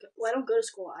school because, well, I don't go to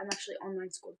school. I'm actually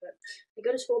online school, but I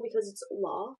go to school because it's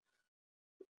law.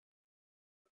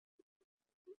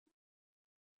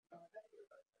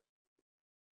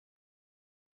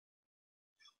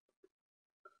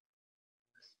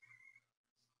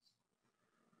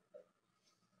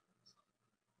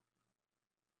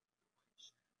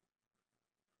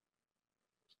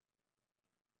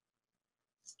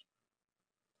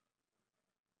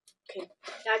 Okay,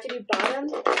 now I have to do bottom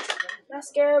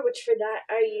mascara, which for that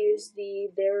I use the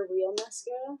They're Real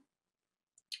mascara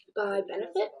by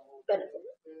Benefit.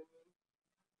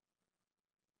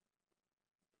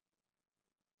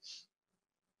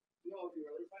 what would be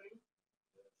really funny?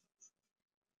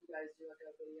 You guys do like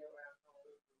a video where how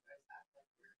you guys act like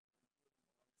you're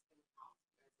in the house.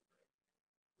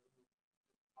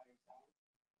 By yourself.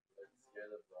 Scare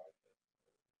the broadcast.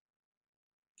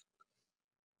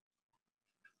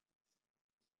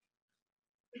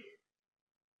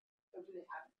 So do they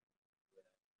have it?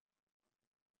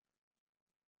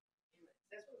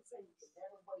 That's what I'm saying.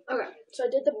 Okay, so I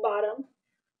did the bottom.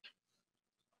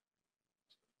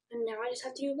 And now I just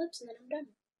have to do lips and then I'm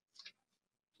done.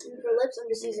 And for lips,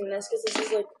 I'm just using this because this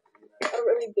is like a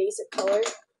really basic color.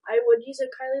 I would use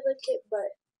a Kylie lip kit,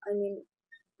 but I mean,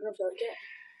 I don't feel like it.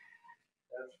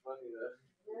 That's funny though.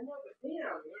 I know, but damn, you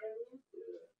know what I mean?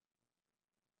 Yeah.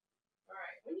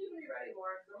 Alright, when you gonna be ready,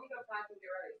 Lauren? Let me go pack and get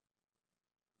ready.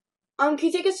 Can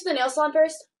you take us to the nail salon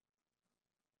first?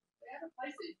 They have a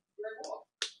place that you're cool.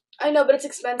 I know, but it's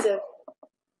expensive.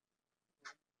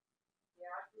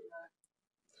 Yeah, I see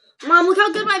that. Mom, look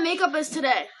how good my makeup is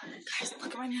today. Guys,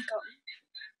 look at my makeup.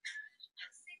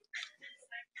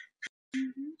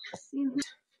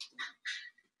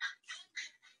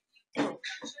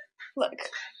 Look.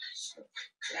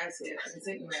 Yeah, I see it. I'm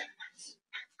thinking that.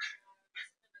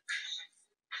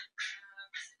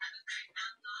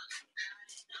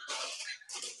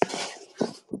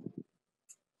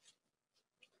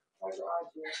 How's your eyes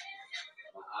doing?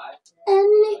 My eye?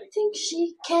 Anything she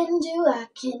can do, I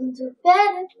can do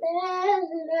better.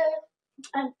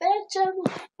 I bet you.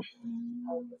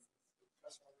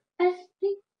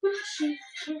 Anything she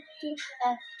can do, I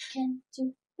can do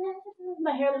better.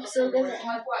 My hair looks so good.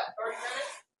 Like what, 30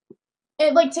 minutes?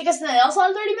 It like take us to the nail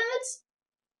salon 30 minutes?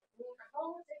 How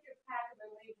long would it take you to pack and then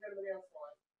leave to go to the nail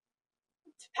salon?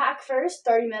 To pack first,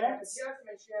 30 Yeah, minutes. you have to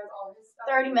make sure you have all his stuff.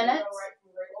 30 and then minutes. go right from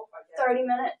the off, I guess. 30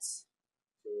 minutes.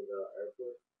 To the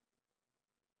airport.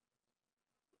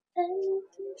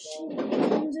 Anything she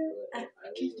can do, I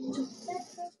can do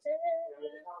better.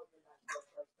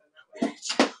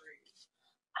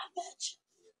 I bet you.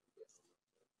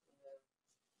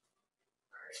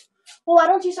 Well, why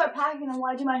don't you start packing and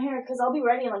why do my hair? Because I'll be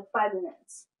ready in like 5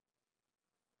 minutes.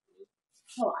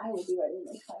 Oh, I will be ready in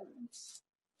like 5 minutes.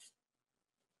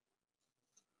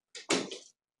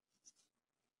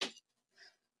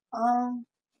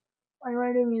 Are you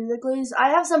ready to do musicallys? I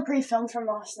have some pre-filmed from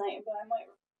last night, but I might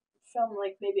film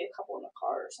like maybe a couple in the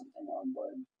car or something while I'm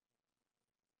bored.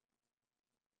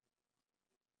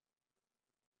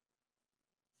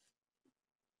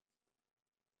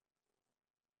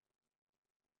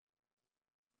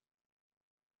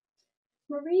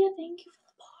 Maria, thank you for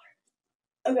the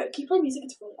bar. Okay, can you play music?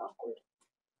 It's really awkward.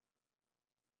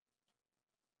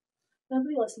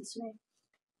 Nobody listens to me.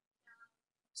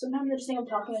 Sometimes I just think I'm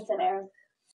talking in thin air.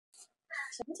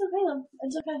 So it's okay though.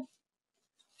 It's okay.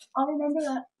 I'll remember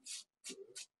that.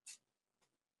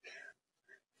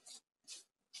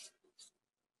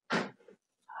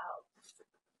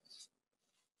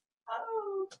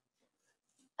 Oh.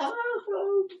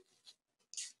 Oh.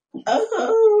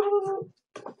 Oh.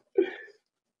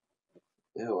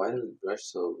 Yeah, why is the brush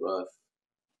so rough?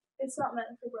 It's not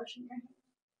meant for brushing your hair.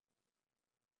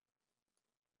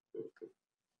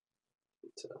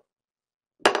 So.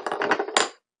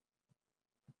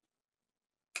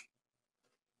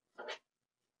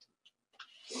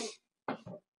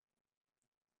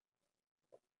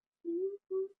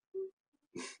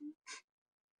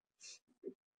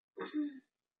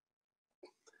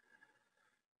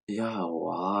 Yeah,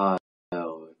 wow.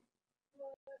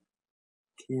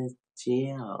 Kiss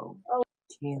Geo.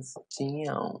 Kiss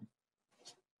Geo.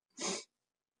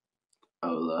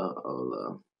 Hola,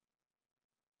 hola.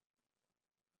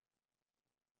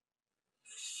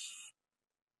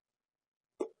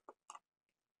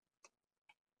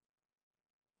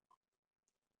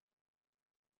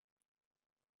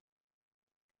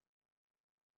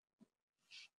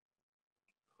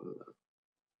 Hola.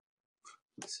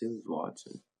 Let's see who's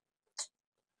watching.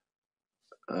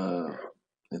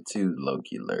 It's who's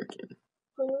low-key lurking.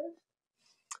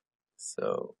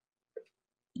 So,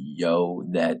 yo,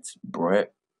 that's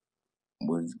Brett.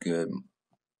 Was good.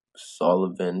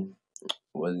 Sullivan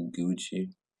was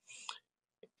Gucci.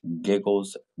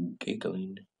 Giggles,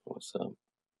 giggling. What's up?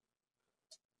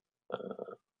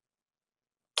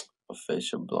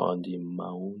 Official Blondie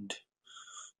Mound.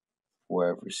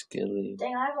 Wherever Skilly.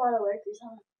 Dang, I have a lot of lurkers,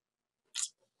 huh?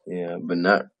 Yeah, but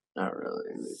not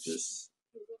really. It's just,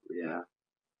 yeah.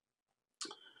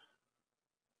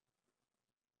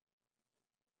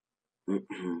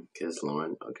 Kiss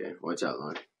Lauren. Okay, watch out,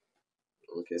 Lauren.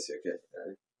 I'll kiss you, okay?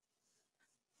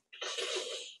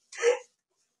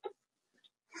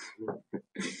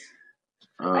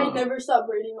 I never stop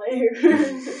braiding my hair.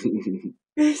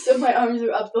 So my arms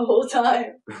are up the whole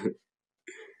time. My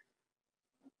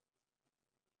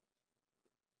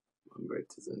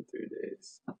birthday's in 3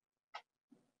 days.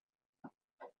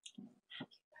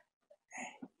 Hey,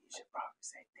 you should probably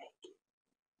say thank you.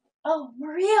 Oh,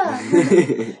 Maria!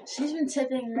 She's been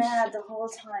tipping mad the whole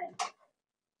time.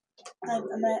 I'm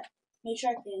gonna make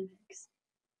sure I fan mix.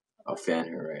 I'll fan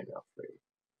her right now for you.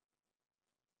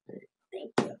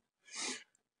 Thank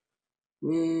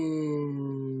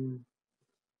you.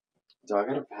 Do I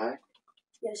got a pack?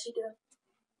 Yes, you do.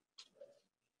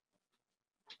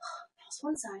 That's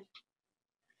one side.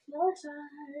 The other side.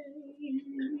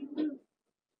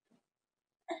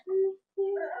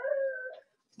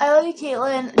 I love you,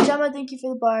 Caitlin. Gemma, thank you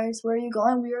for the bars. Where are you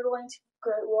going? We are going to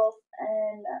Great Wolf,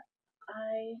 and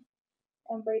I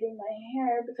am braiding my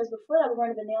hair because before that we're going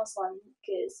to the nail salon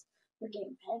because we're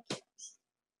getting pedicures.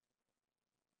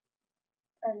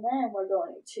 And then we're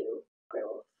going to Great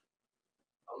Wolf.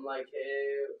 I'm like,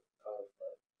 hey,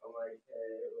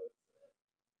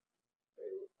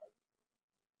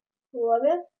 Love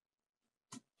it?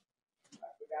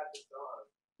 I forgot the song.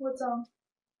 What song?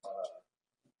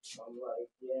 I'm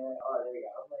like, yeah, oh, there you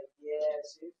go. I'm like, yeah,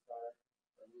 she's fine.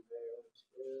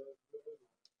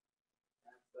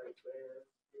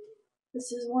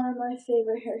 This is one of my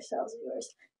favorite hairstyles of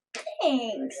yours.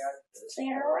 Thanks,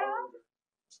 Sarah.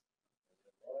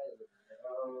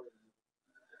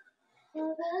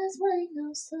 Well, that's why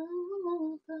I'm so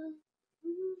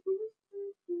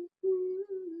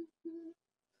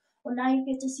well, now you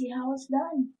get to see how it's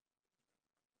done.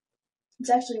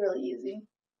 It's actually really easy.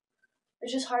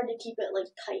 It's just hard to keep it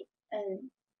like tight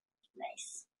and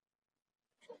nice.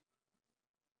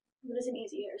 But it's an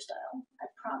easy hairstyle. I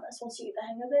promise. Once you get the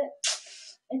hang of it,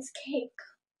 it's cake.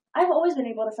 I've always been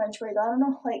able to French braid. I don't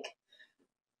know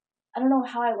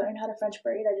how I learned how to French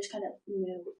braid. I just kind of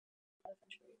knew how to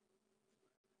French braid.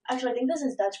 Actually, I think this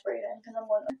is Dutch braiding because I'm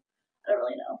going. I don't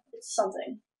really know. It's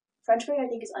something. French braid I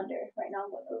think is under. Right now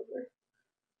I'm going over.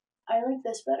 I like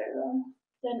this better though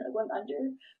than going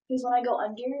under because when I go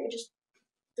under, it just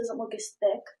doesn't look as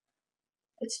thick.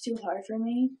 It's too hard for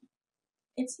me.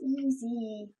 It's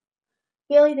easy.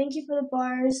 Bailey, thank you for the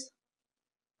bars.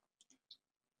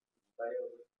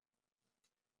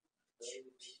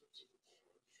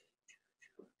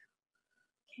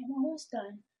 Okay, I'm almost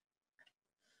done.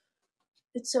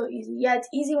 It's so easy. Yeah, it's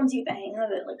easy once you get the hang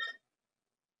of it. Like,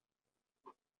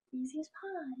 easy as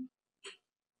pie.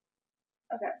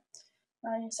 Okay,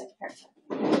 now I need a second haircut.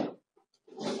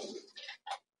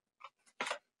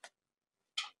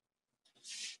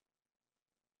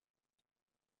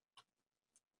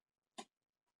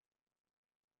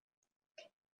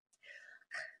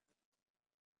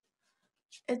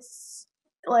 It's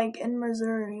like in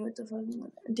Missouri. What the fuck?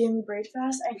 Damn braid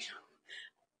fast. I know.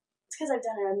 It's because I've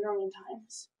done it a million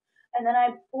times. And then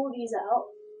I pull these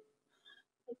out,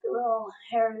 like the little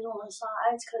hairs on the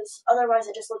sides, because otherwise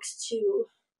it just looks too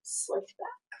slicked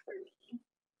back for me.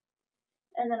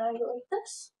 And then I go like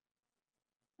this,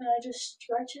 and I just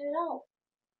stretch it out.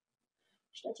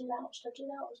 Stretch it out, stretch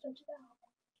it out, stretch it out.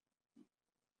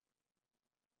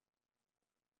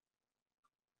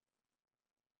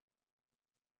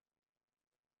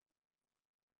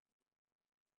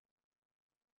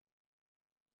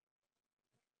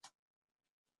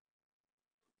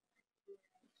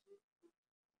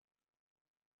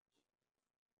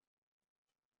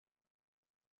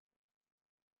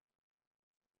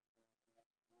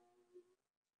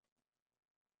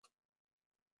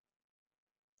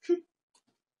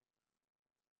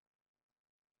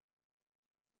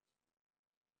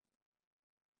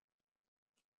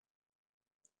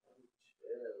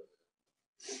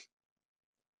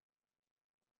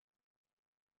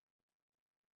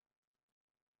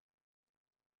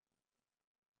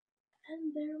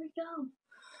 And there we go.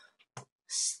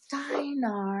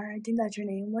 Steinar, I think that's your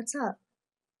name. What's up?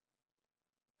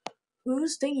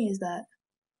 Whose thingy is that?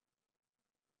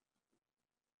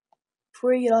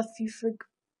 Before you get off, you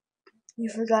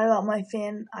forgot about my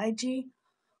fan IG.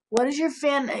 What is your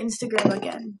fan Instagram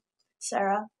again,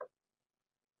 Sarah?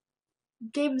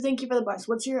 Gabe, thank you for the bus.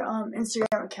 What's your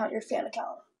Instagram account? Your fan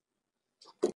account?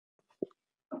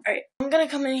 All right, I'm gonna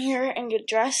come in here and get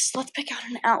dressed. Let's pick out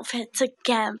an outfit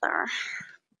together.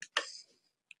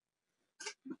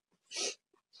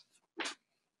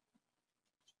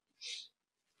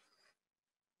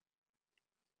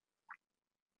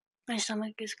 My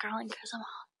stomach is growling because I'm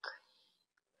hungry.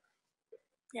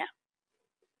 Yeah.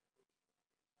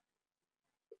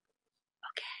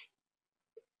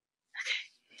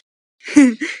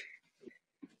 Okay.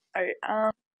 Alright,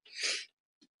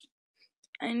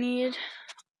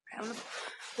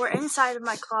 we're inside of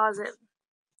my closet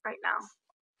right now.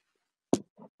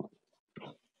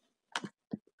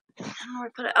 I don't know where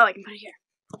to put it. Oh, I can put it here.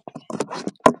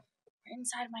 Right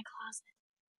inside my closet.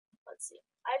 Let's see.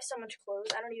 I have so much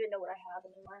clothes. I don't even know what I have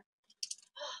anymore.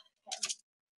 Okay.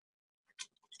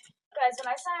 Guys,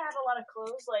 when I say I have a lot of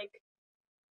clothes, like,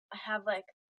 I have, like,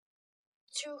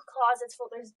 2 closets full.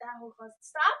 There's that whole closet.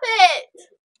 Stop it!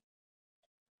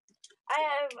 I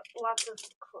have lots of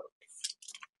clothes.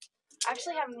 I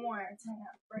actually have more. It's hanging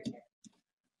out right here.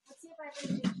 Let's see if I have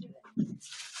anything to do with it.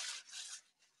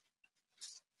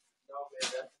 No, man,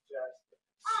 that's just.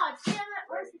 Oh, damn it.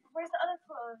 Where's the other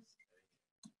clothes?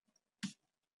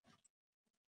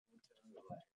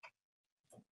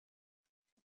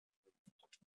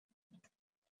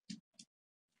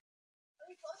 Are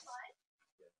we close mine?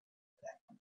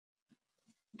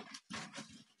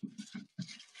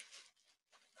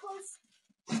 Close.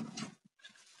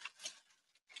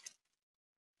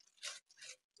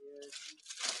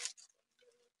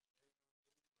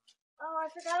 Oh, I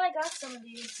forgot I got some of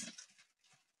these.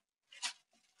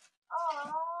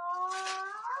 Oh.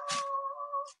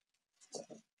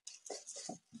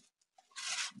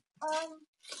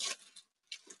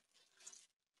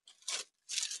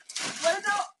 What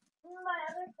about my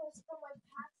other clothes from my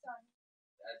past on?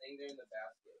 I think they're in the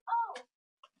basket. Oh,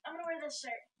 I'm gonna wear this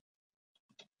shirt.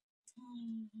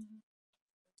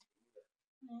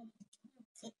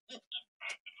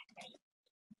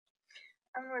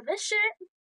 I'm gonna wear this shirt,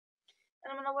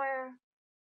 and I'm gonna wear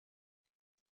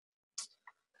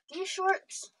these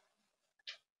shorts.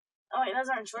 Oh wait, those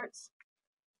aren't shorts.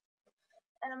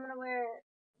 And I'm gonna wear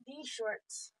these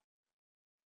shorts.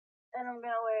 And I'm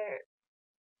gonna wear.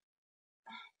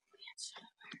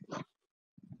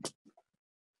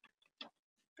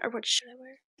 Or what should I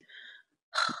wear?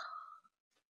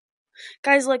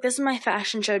 Guys, look, this is my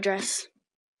fashion show dress.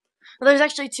 Well, there's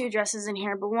actually 2 dresses in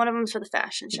here, but one of them's for the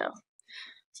fashion show.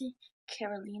 See,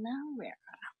 Carolina Herrera.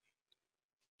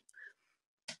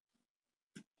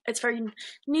 It's for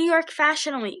New York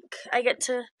Fashion Week. I get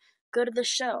to go to the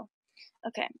show.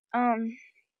 Okay,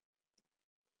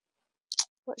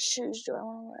 what shoes do I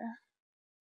want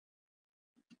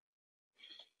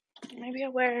to wear? Maybe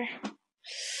I'll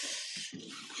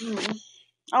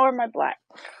wear my black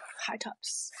high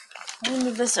tops. Let me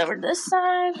move this over to this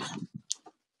side.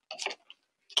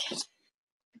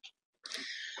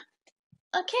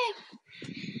 Okay.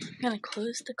 I'm gonna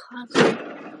close the closet.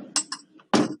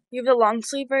 You have the long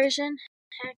sleeve version?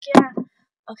 Heck yeah.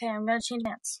 Okay, I'm gonna change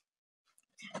pants.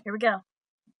 Here we go.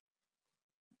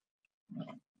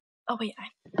 Oh wait,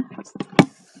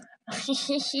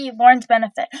 Lauren's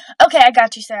benefit. Okay, I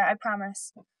got you, Sarah. I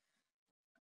promise.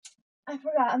 I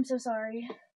forgot. I'm so sorry.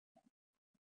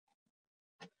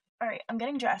 Alright, I'm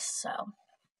getting dressed, so.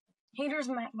 Haters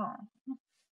might go.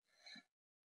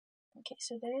 Okay,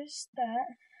 so there's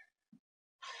that.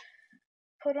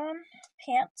 Put on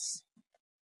pants.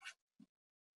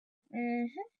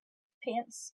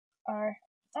 Pants are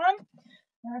on.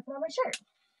 Now I put on my shirt.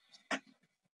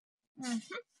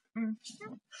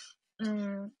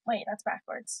 Wait, that's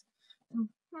backwards.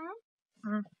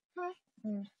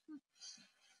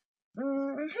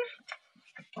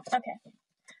 Okay.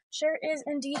 Shirt is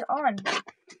indeed on.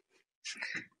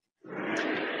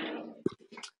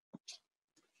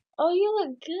 Oh, you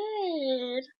look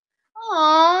good.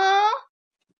 Aww.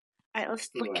 Alright, let's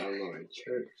look. Wow, Lauren,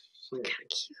 church. Look how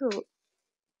cute.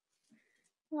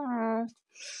 Aww.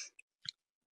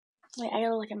 Wait, I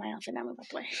gotta look at my outfit now. Move up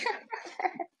the way.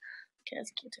 Okay,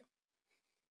 that's cute too.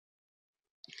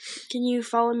 Can you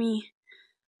follow me?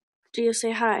 Geo,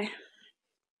 say hi.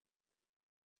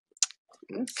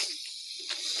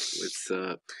 What's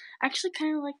up? I actually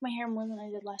kind of like my hair more than I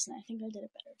did last night. I think I did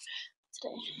it better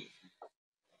today.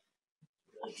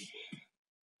 Okay.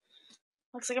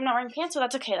 Looks like I'm not wearing pants, so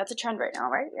that's okay. That's a trend right now,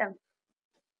 right? Yeah.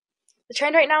 The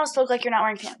trend right now is to look like you're not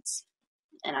wearing pants.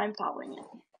 And I'm following it.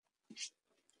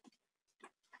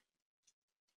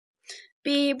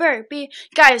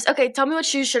 Guys, okay, tell me what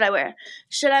shoes should I wear.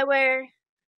 Should I wear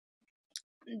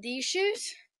these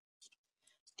shoes?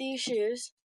 These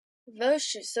shoes. Those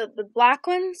shoes. So the black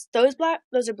ones, those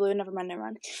are blue, never mind.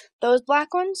 Those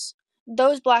black ones,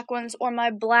 or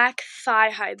my black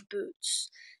thigh-high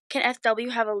boots. Can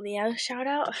FW have a Leo shout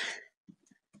out?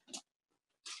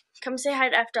 Come say hi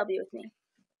to FW with me.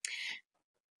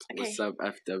 Okay. What's up,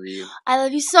 FW? I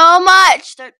love you so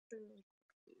much. I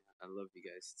love you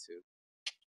guys too.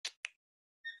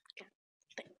 Okay,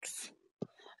 thanks.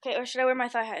 Okay, or should I wear my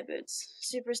thigh-high boots?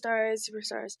 Superstars,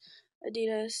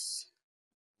 Adidas.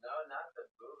 No, not the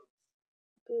boots.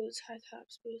 Boots, high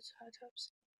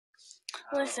tops.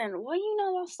 Listen, what you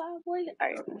know about style, boy?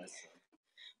 Alright.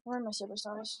 Where are my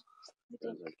superstars?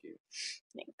 Those are cute.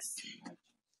 Thanks.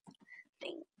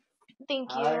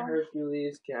 Thank you. Hi,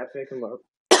 Hercules. Can I pick him up?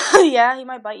 Yeah, he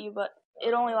might bite you, but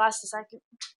it only lasts a second.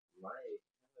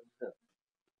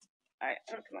 Alright,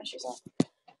 I'm gonna put my shoes on.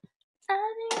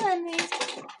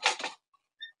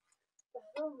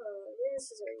 This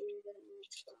is where you're gonna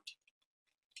match.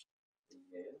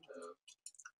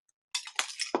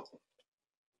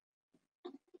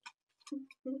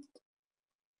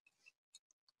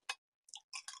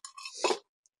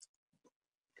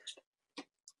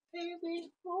 Baby,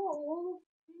 oh.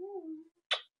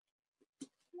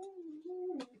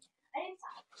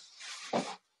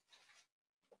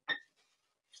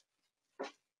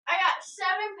 I got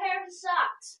 7 pairs of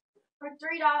socks for $3.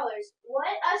 What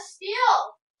a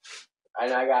steal!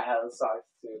 And I got hella socks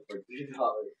too for $3. I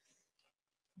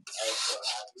was so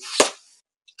happy.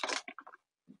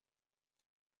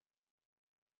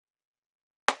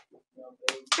 No,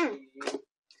 baby.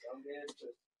 Don't get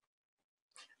it.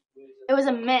 It was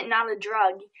a mint, not a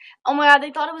drug. Oh my god,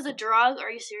 they thought it was a drug?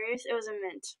 Are you serious? It was a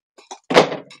mint.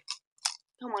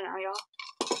 Come on now, y'all.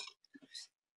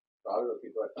 Probably the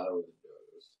people I thought it was a drug.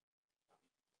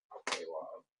 Okay,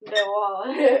 wow. They wall.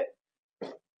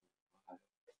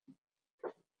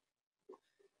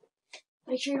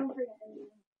 Make sure you don't forget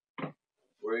anything.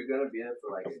 We're gonna be there for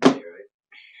like a day, right?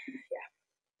 Yeah.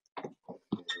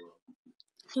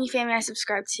 Can you fan me? I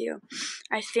subscribe to you.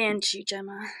 I fanned you,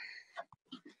 Gemma.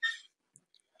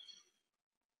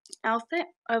 Outfit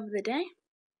of the day.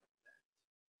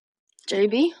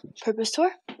 JB, Purpose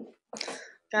Tour.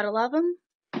 Gotta love him.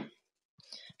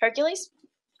 Hercules,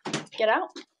 get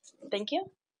out. Thank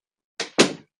you.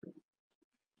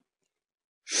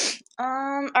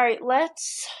 Alright,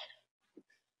 let's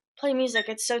play music.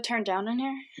 It's so turned down in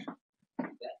here.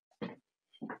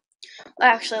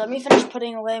 Actually, let me finish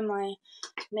putting away my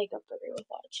makeup for the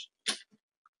watch.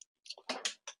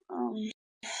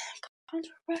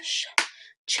 Contour brush,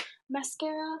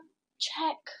 mascara,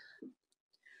 check.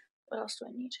 What else do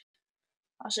I need?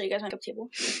 I'll show you guys my makeup table.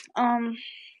 I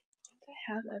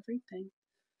have everything.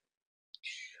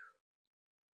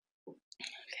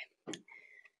 Okay.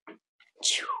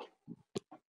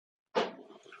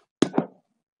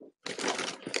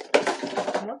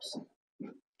 Oops.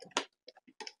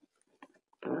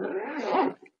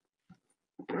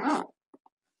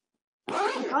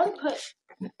 How to put?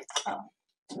 Oh.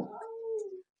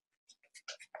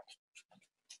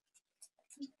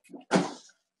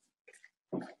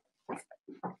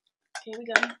 Here we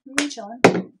go. I'm chilling.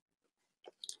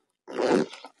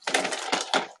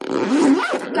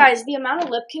 Guys, the amount of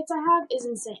lip kits I have is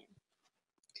insane.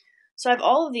 So I have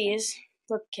all of these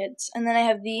lip kits, and then I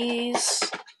have these,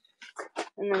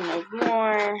 and then I have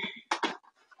more,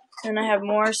 and I have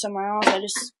more somewhere else. I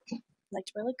just like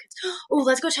to wear lip kits. Oh,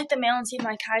 let's go check the mail and see if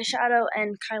my eyeshadow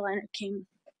and eyeliner came.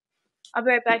 I'll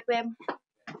be right back, babe.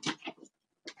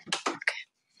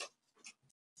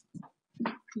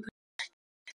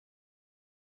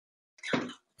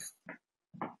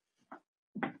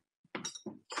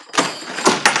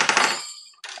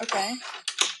 Okay.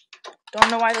 Don't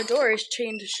know why the door is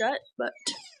chained shut, but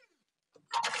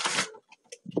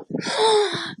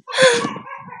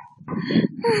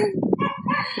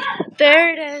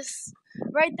there it is.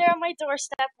 Right there on my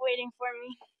doorstep waiting for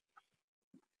me.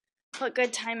 What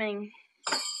good timing.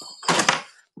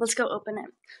 Let's go open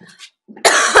it.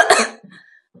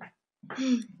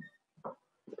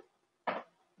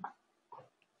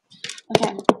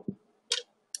 Okay.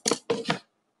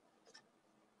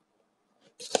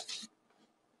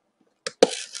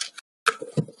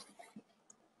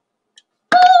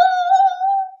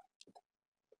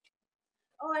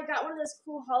 Oh, I got one of those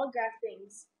cool holograph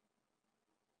things.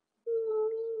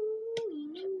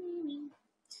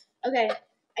 Okay,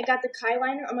 I got the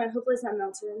eyeliner. Oh my, hopefully it's not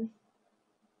melted.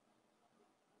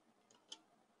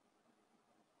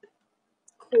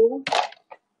 Cool.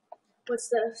 What's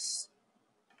this?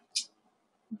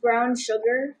 Brown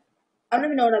sugar. I don't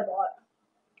even know what I bought.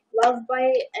 Love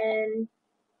Bite and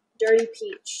Dirty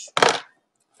Peach.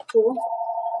 Cool.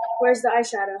 Where's the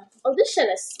eyeshadow? Oh, this shit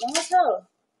is small as hell.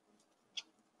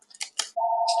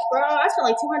 Bro, I spent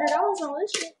like $200 on all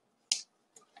this shit. Is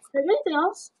there anything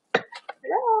else?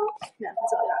 Hello? No,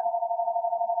 that's all I got.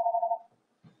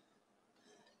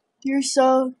 You're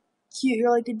so cute. You're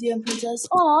like a DM princess.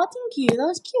 Aw, thank you. That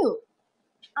was cute.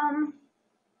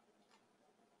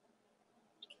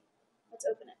 Let's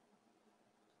open it.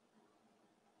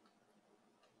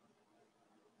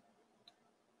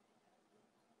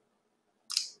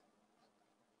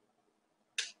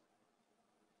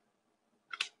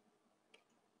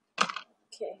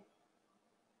 Okay.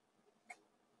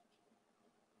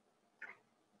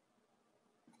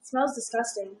 smells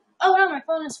disgusting. Oh no, my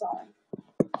phone is falling.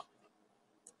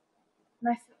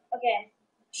 Okay.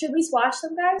 Should we swatch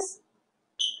them, guys?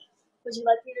 Would you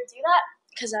like me to do that?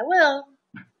 Because I will.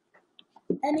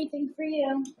 Anything for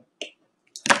you.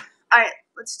 Alright,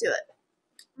 let's do it.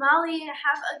 Molly,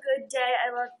 have a good day.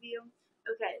 I love you.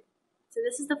 Okay, so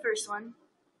this is the first one.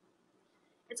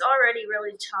 It's already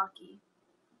really chalky,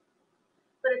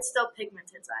 but it's still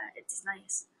pigmented, so it's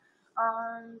nice.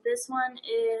 This one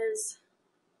is,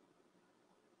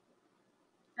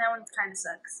 that one kind of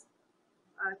sucks.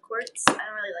 Quartz, I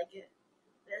don't really like it.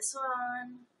 This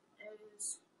one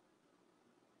is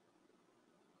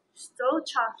still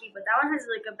chalky, but that one has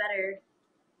like a better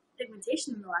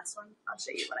pigmentation than the last one. I'll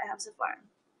show you what I have so far.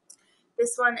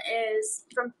 This one is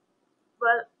from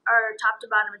our top to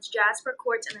bottom. It's jasper,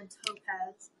 quartz, and then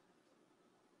topaz.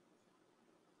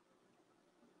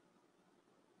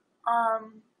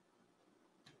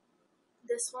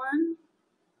 This one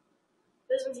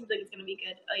seems like it's gonna be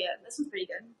good. Oh yeah, this one's pretty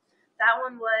good. That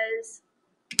one was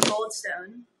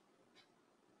goldstone.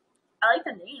 I like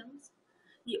the names.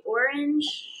 The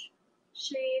orange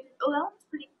shade. Oh, that one's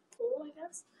pretty cool, I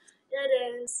guess. It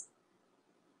is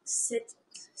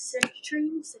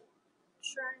citrine.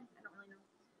 I don't really know.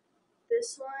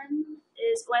 This one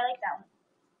is. Oh, I like that one.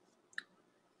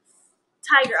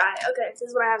 Tiger eye. Okay, this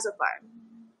is what I have so far.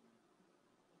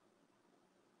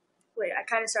 Wait, I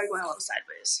kind of started going a little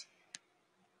sideways.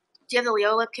 Do you have the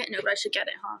Leo lip kit? No, but I should get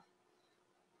it, huh?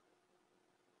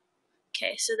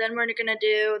 Okay, so then we're gonna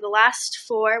do the last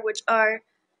four, which are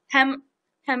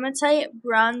hematite,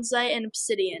 bronzite, and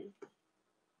obsidian.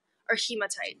 Or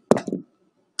hematite.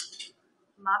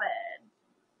 My bad.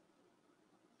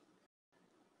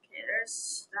 Okay,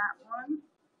 there's that one.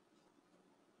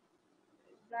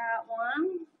 That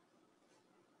one.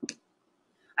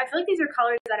 I feel like these are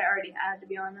colors that I already had, to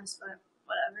be honest, but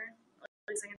whatever. At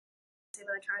least I can say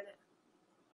that I tried it.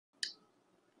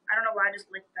 I don't know why I just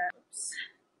licked that. Oops.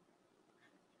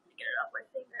 Get it off my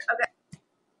finger. Okay.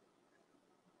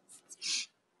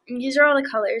 And these are all the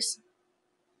colors.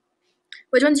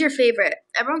 Which one's your favorite?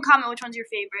 Everyone comment which one's your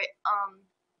favorite.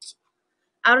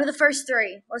 Out of the first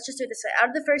three, let's just do it this way. Out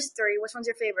of the first three, which one's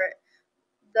your favorite?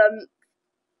 The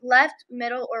left,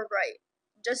 middle, or right?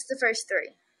 Just the first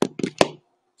three.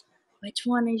 Which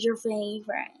one is your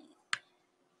favorite?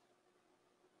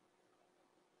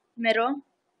 Middle?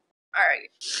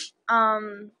 Alright.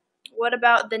 What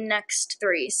about the next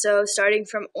three? So starting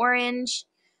from orange,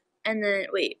 and then,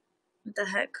 wait, what the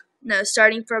heck? No,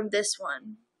 starting from this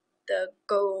one. The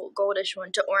goldish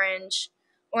one to orange.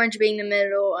 Orange being the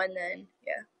middle, and then,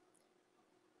 yeah.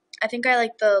 I think I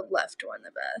like the left one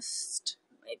the best.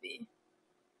 Maybe.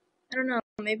 I don't know.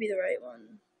 Maybe the right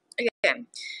one. Okay.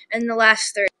 And the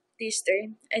last three. These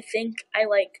three. I think I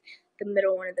like the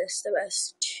middle one of this the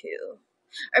best, too.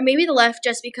 Or maybe the left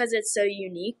just because it's so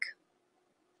unique.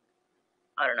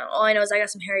 I don't know. All I know is I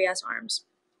got some hairy-ass arms.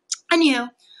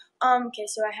 Anywho. Okay,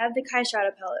 so I have the Kai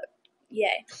Shadow Palette.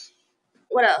 Yay.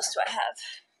 What else do I have?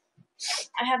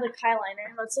 I have the Kai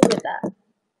liner. Let's look at that.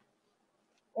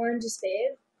 Orange is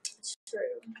fave. It's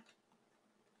true.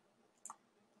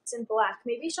 It's in black.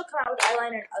 Maybe she'll come out with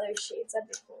eyeliner in other shades. That'd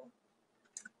be cool.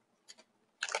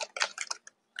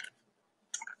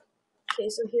 Okay,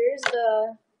 so here's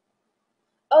the...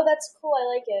 Oh, that's cool. I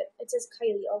like it. It says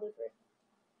Kylie all over it.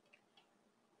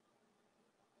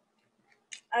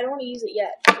 I don't want to use it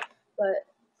yet, but...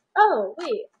 Oh,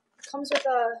 wait. It comes with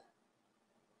a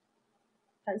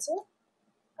pencil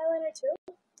eyeliner, too?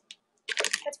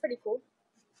 That's pretty cool.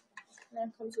 And then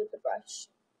it comes with the brush.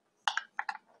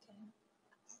 Okay.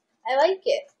 I like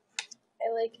it. I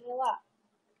like it a lot.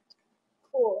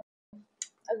 Cool.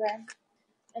 Okay.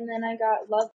 And then I got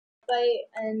Love Bite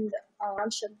and Brown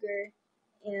Sugar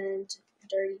and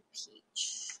Dirty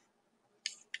Peach.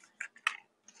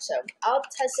 So I'll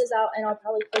test this out and I'll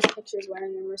probably post pictures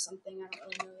wearing them or something. I don't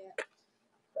really know yet.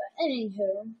 But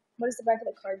anywho, what does the back of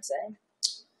the card say?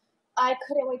 I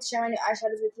couldn't wait to share my new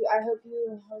eyeshadows with you. I hope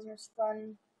you have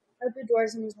fun. I hope you adore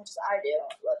them as much as I do.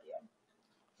 Love you.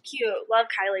 Cute. Love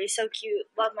Kylie. So cute.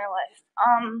 Love my life.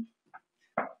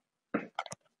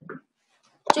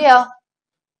 Geo,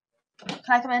 can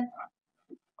I come in?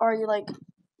 Or are you like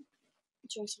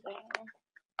doing something?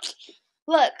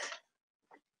 Look.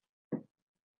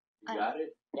 You got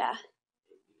it? Yeah.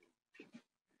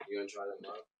 You gonna try them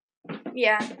out?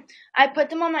 Yeah. I put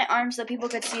them on my arm so people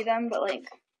could see them, but like.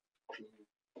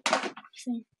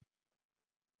 See.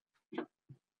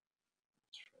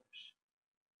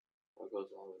 What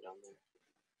goes all the way down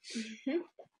there?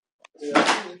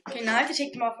 Okay, now I have to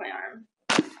take them off my arm.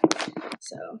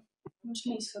 So. I'm just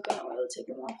gonna use coconut oil to take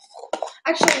them off.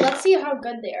 Actually, let's see how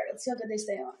good they are. Let's see how good they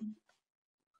stay on.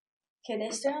 Okay,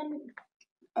 they stay on.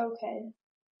 Okay.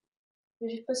 We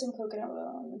just put some coconut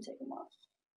oil on and take them off.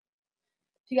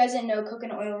 If you guys didn't know,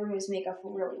 coconut oil removes makeup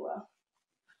really well.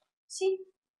 See?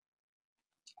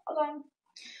 Okay.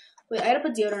 Wait, I gotta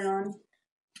put deodorant on.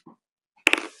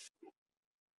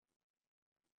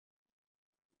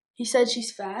 He said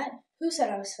she's fat? Who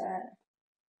said I was fat?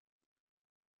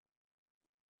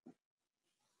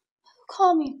 Who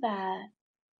called me fat?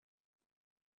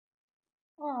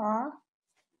 Aww.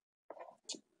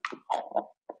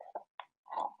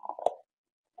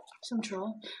 Some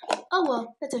troll. Oh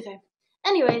well, that's okay.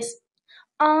 Anyways,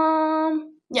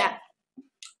 yeah.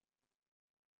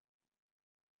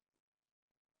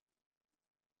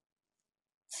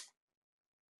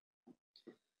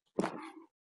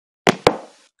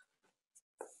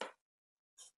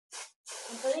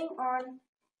 I'm putting on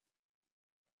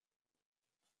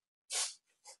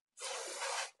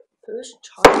Push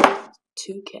Charlie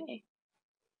 2K.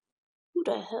 Who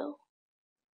the hell?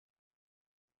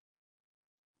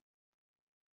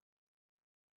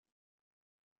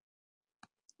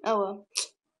 Oh well.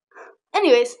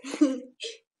 Anyways.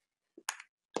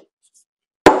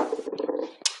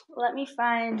 Let me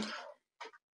find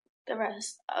the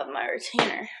rest of my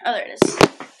retainer. Oh, there it is.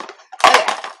 Okay.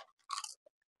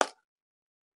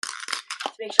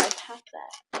 Let's make sure I pack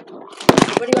that.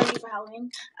 What do you want to do for Halloween?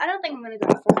 I don't think I'm going to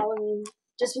go out for Halloween.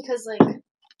 Just because, like,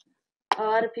 a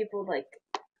lot of people, like,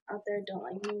 out there don't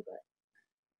like me, but.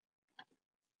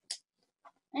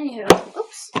 Anywho.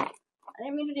 Oops. I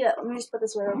didn't mean to do that. Let me just put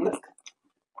this away real quick.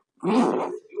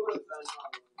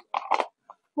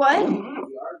 What? What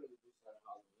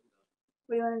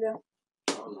do you want to do?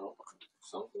 I don't know.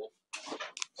 Something.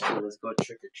 So let's go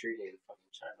trick or treating in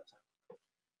fucking Chinatown.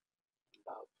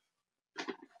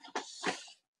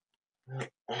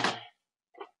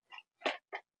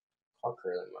 I'll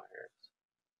curl in my hair.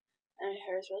 My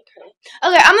hair is really curly.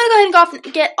 Okay, I'm gonna go ahead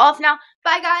and get off now.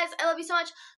 Bye, guys. I love you so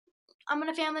much. I'm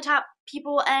gonna fan the top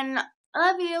people, and I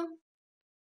love you.